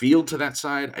more field to that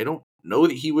side, I don't know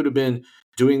that he would have been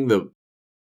doing the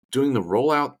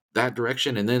rollout that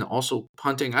direction and then also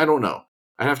punting. I don't know.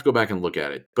 I'd have to go back and look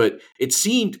at it. But it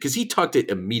seemed, because he tucked it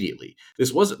immediately.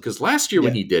 This wasn't, because last year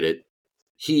when he did it,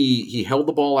 he held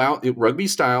the ball out rugby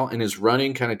style and is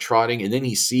running, kind of trotting, and then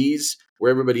he sees where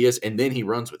everybody is, and then he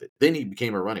runs with it. Then he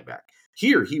became a running back.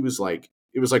 Here, he was like,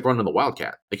 it was like running the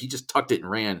Wildcat. Like, he just tucked it and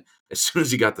ran as soon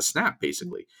as he got the snap,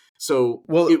 basically. So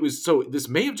this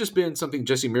may have just been something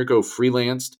Jesse Mirko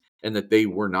freelanced and that they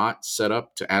were not set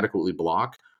up to adequately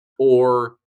block,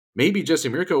 or maybe Jesse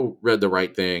Mirko read the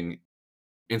right thing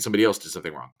and somebody else did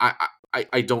something wrong.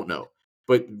 I don't know.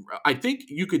 But I think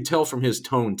you could tell from his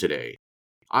tone today.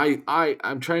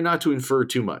 I'm trying not to infer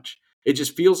too much. It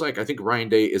just feels like I think Ryan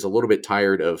Day is a little bit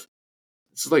tired of,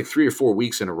 this is like 3 or 4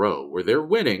 weeks in a row where they're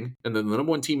winning and then the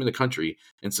number one team in the country.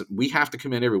 And so we have to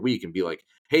come in every week and be like,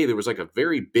 hey, there was like a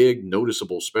very big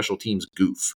noticeable special teams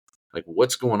goof. Like,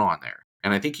 what's going on there?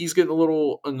 And I think he's getting a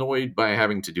little annoyed by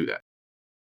having to do that.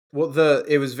 Well,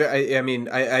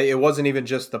 it wasn't even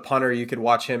just the punter. You could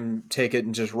watch him take it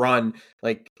and just run.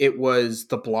 Like, it was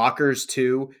the blockers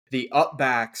too. The up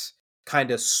backs kind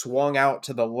of swung out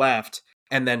to the left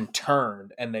and then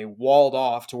turned, and they walled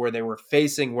off to where they were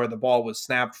facing where the ball was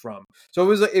snapped from. So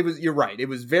it was, you're right. It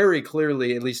was very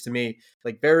clearly, at least to me,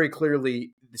 like, very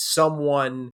clearly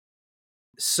someone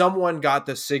got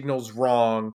the signals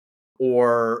wrong,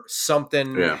 or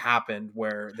something happened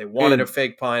where they wanted a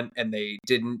fake punt and they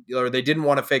didn't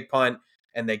want a fake punt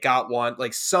and they got one.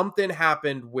 Like, something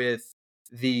happened with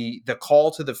the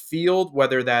call to the field,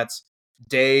 whether that's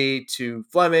Day to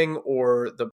Fleming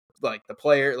or the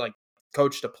player, like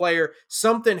coached a player.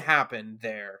 Something happened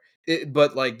there.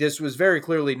 But like this was very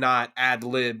clearly not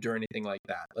ad-libbed or anything like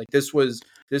that. Like this was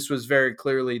very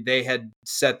clearly they had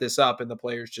set this up and the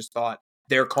players just thought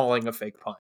they're calling a fake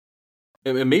punt.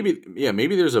 And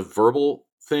maybe there's a verbal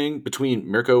thing between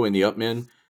Mirko and the Upmen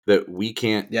that we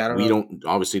can't. Yeah, we don't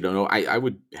obviously don't know. I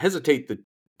would hesitate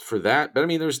for that, but I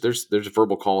mean, there's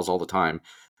verbal calls all the time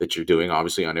that you're doing,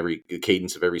 obviously on every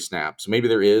cadence of every snap. So maybe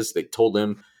there is. They told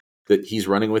him that he's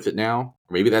running with it now.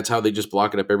 Or maybe that's how they just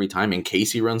block it up every time in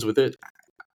case he runs with it.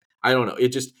 I don't know.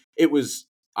 It was.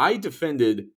 I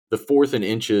defended the 4th and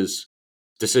inches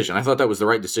decision. I thought that was the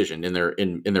right decision in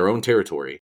their own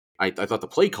territory. I thought the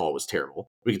play call was terrible.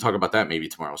 We can talk about that maybe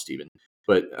tomorrow, Steven.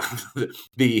 But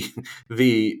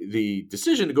the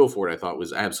decision to go for it, I thought,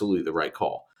 was absolutely the right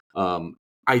call.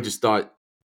 I just thought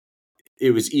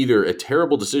it was either a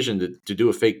terrible decision to do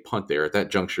a fake punt there at that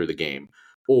juncture of the game,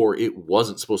 or it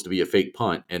wasn't supposed to be a fake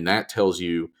punt, and that tells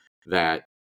you that.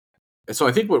 So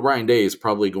I think what Ryan Day is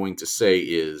probably going to say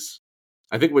is,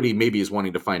 I think what he maybe is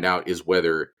wanting to find out is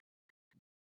whether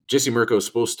Jesse Mirko is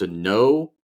supposed to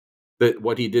know that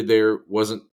what he did there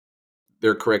wasn't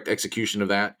their correct execution of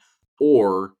that,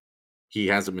 or he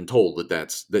hasn't been told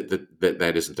that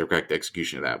isn't the correct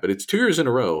execution of that. But it's 2 years in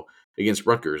a row against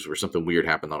Rutgers where something weird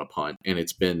happened on a punt, and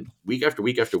it's been week after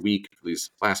week after week for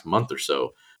these last month or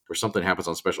so where something happens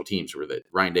on special teams where that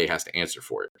Ryan Day has to answer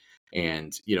for it.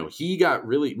 And he got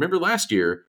really, remember last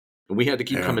year, and we had to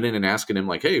keep coming in and asking him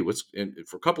like, hey,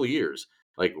 for a couple of years,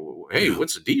 like, hey,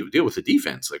 what's the deal with the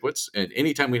defense? Like, and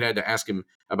anytime we had to ask him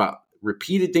about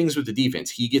repeated things with the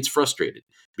defense, he gets frustrated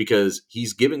because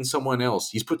he's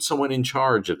put someone in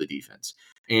charge of the defense.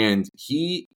 And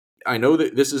I know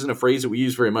that this isn't a phrase that we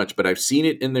use very much, but I've seen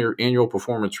it in their annual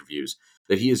performance reviews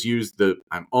that he has used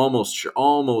I'm almost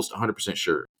 100%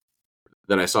 sure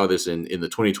that I saw this in the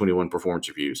 2021 performance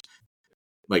reviews,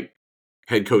 like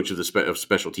head coach of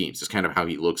special teams is kind of how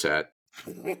he looks at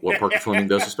what Parker Fleming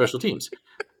does with special teams.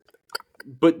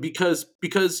 But because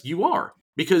you're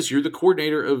the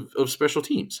coordinator of special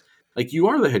teams, like you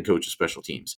are the head coach of special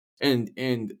teams, and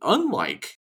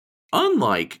unlike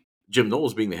Jim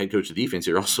Knowles being the head coach of defense,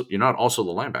 you're not also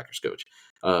the linebackers coach.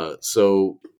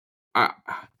 So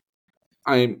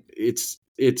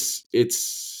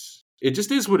it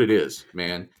just is what it is,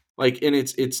 man. Like, and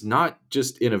it's not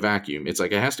just in a vacuum. It's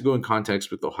like it has to go in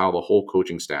context with how the whole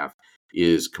coaching staff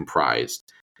is comprised,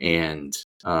 and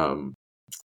I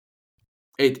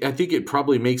think it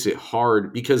probably makes it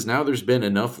hard because now there's been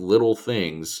enough little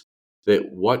things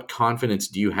that what confidence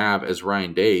do you have as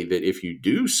Ryan Day that if you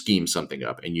do scheme something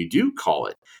up and you do call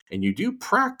it and you do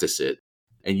practice it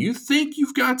and you think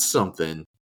you've got something,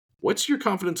 what's your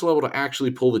confidence level to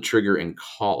actually pull the trigger and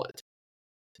call it?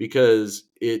 Because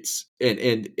it's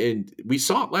and we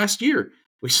saw it last year.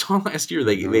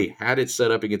 They had it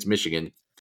set up against Michigan.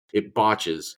 It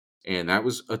botches, and that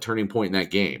was a turning point in that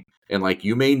game. And like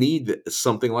you may need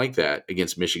something like that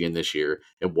against Michigan this year.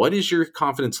 And what is your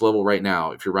confidence level right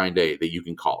now, if you're Ryan Day, that you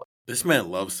can call it? This man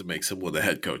loves to make someone the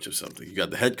head coach of something. You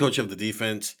got the head coach of the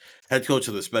defense, head coach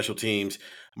of the special teams.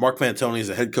 Mark Pantoni is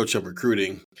the head coach of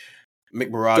recruiting. Mick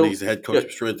Marotti is the head coach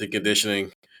of strength and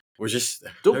conditioning. We're just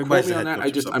don't quote me on that.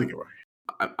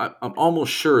 I'm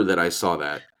almost sure that I saw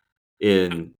that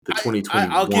in the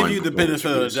 2021. I'll give you the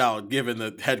benefit of the doubt, given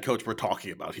the head coach we're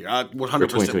talking about here. I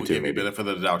 100% will give you the benefit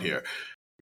of the doubt here.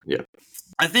 Yeah,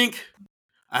 I think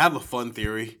I have a fun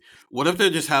theory. What if they're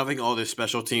just having all this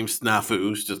special team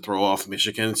snafus to throw off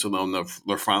Michigan, so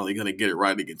they're finally going to get it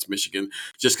right against Michigan,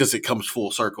 just because it comes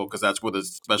full circle, because that's where the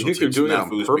special team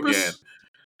snafus began.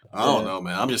 I don't know,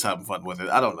 man. I'm just having fun with it.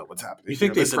 I don't know what's happening. You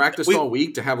think they practiced all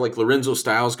week to have like Lorenzo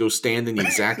Styles go stand in the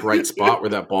exact right spot where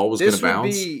that ball was going to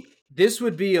bounce? This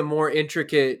would be a more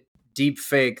intricate deep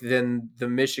fake than the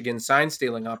Michigan sign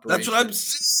stealing operation. That's what I'm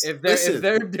saying.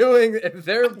 If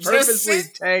they're purposely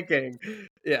tanking,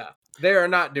 yeah, they are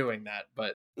not doing that.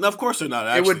 But no, of course they're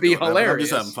not. It would be hilarious. I'm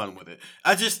just having fun with it.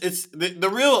 It's the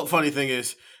real funny thing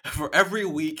is for every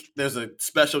week there's a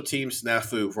special team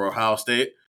snafu for Ohio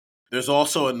State. There's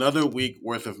also another week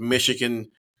worth of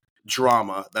Michigan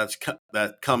drama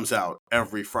that comes out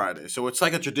every Friday. So it's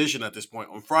like a tradition at this point.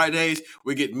 On Fridays,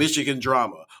 we get Michigan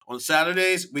drama. On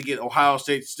Saturdays, we get Ohio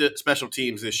State special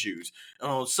teams issues. And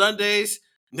on Sundays,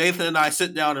 Nathan and I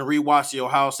sit down and rewatch the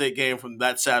Ohio State game from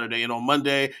that Saturday. And on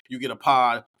Monday, you get a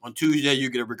pod. On Tuesday, you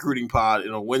get a recruiting pod.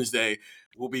 And on Wednesday,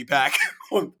 we'll be back,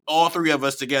 all three of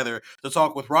us together, to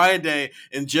talk with Ryan Day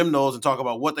and Jim Knowles and talk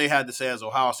about what they had to say as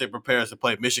Ohio State prepares to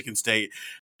play Michigan State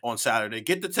on Saturday.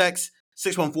 Get the text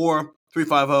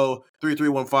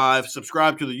 614-350-3315.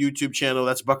 Subscribe to the YouTube channel.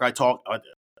 That's Buckeye Talk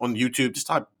on YouTube. Just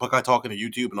type Buckeye Talk into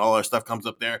YouTube and all our stuff comes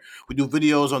up there. We do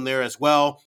videos on there as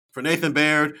well. For Nathan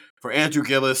Baird, for Andrew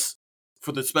Gillis,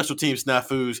 for the special team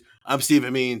snafus, I'm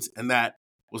Stephen Means, and that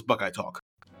was Buckeye Talk.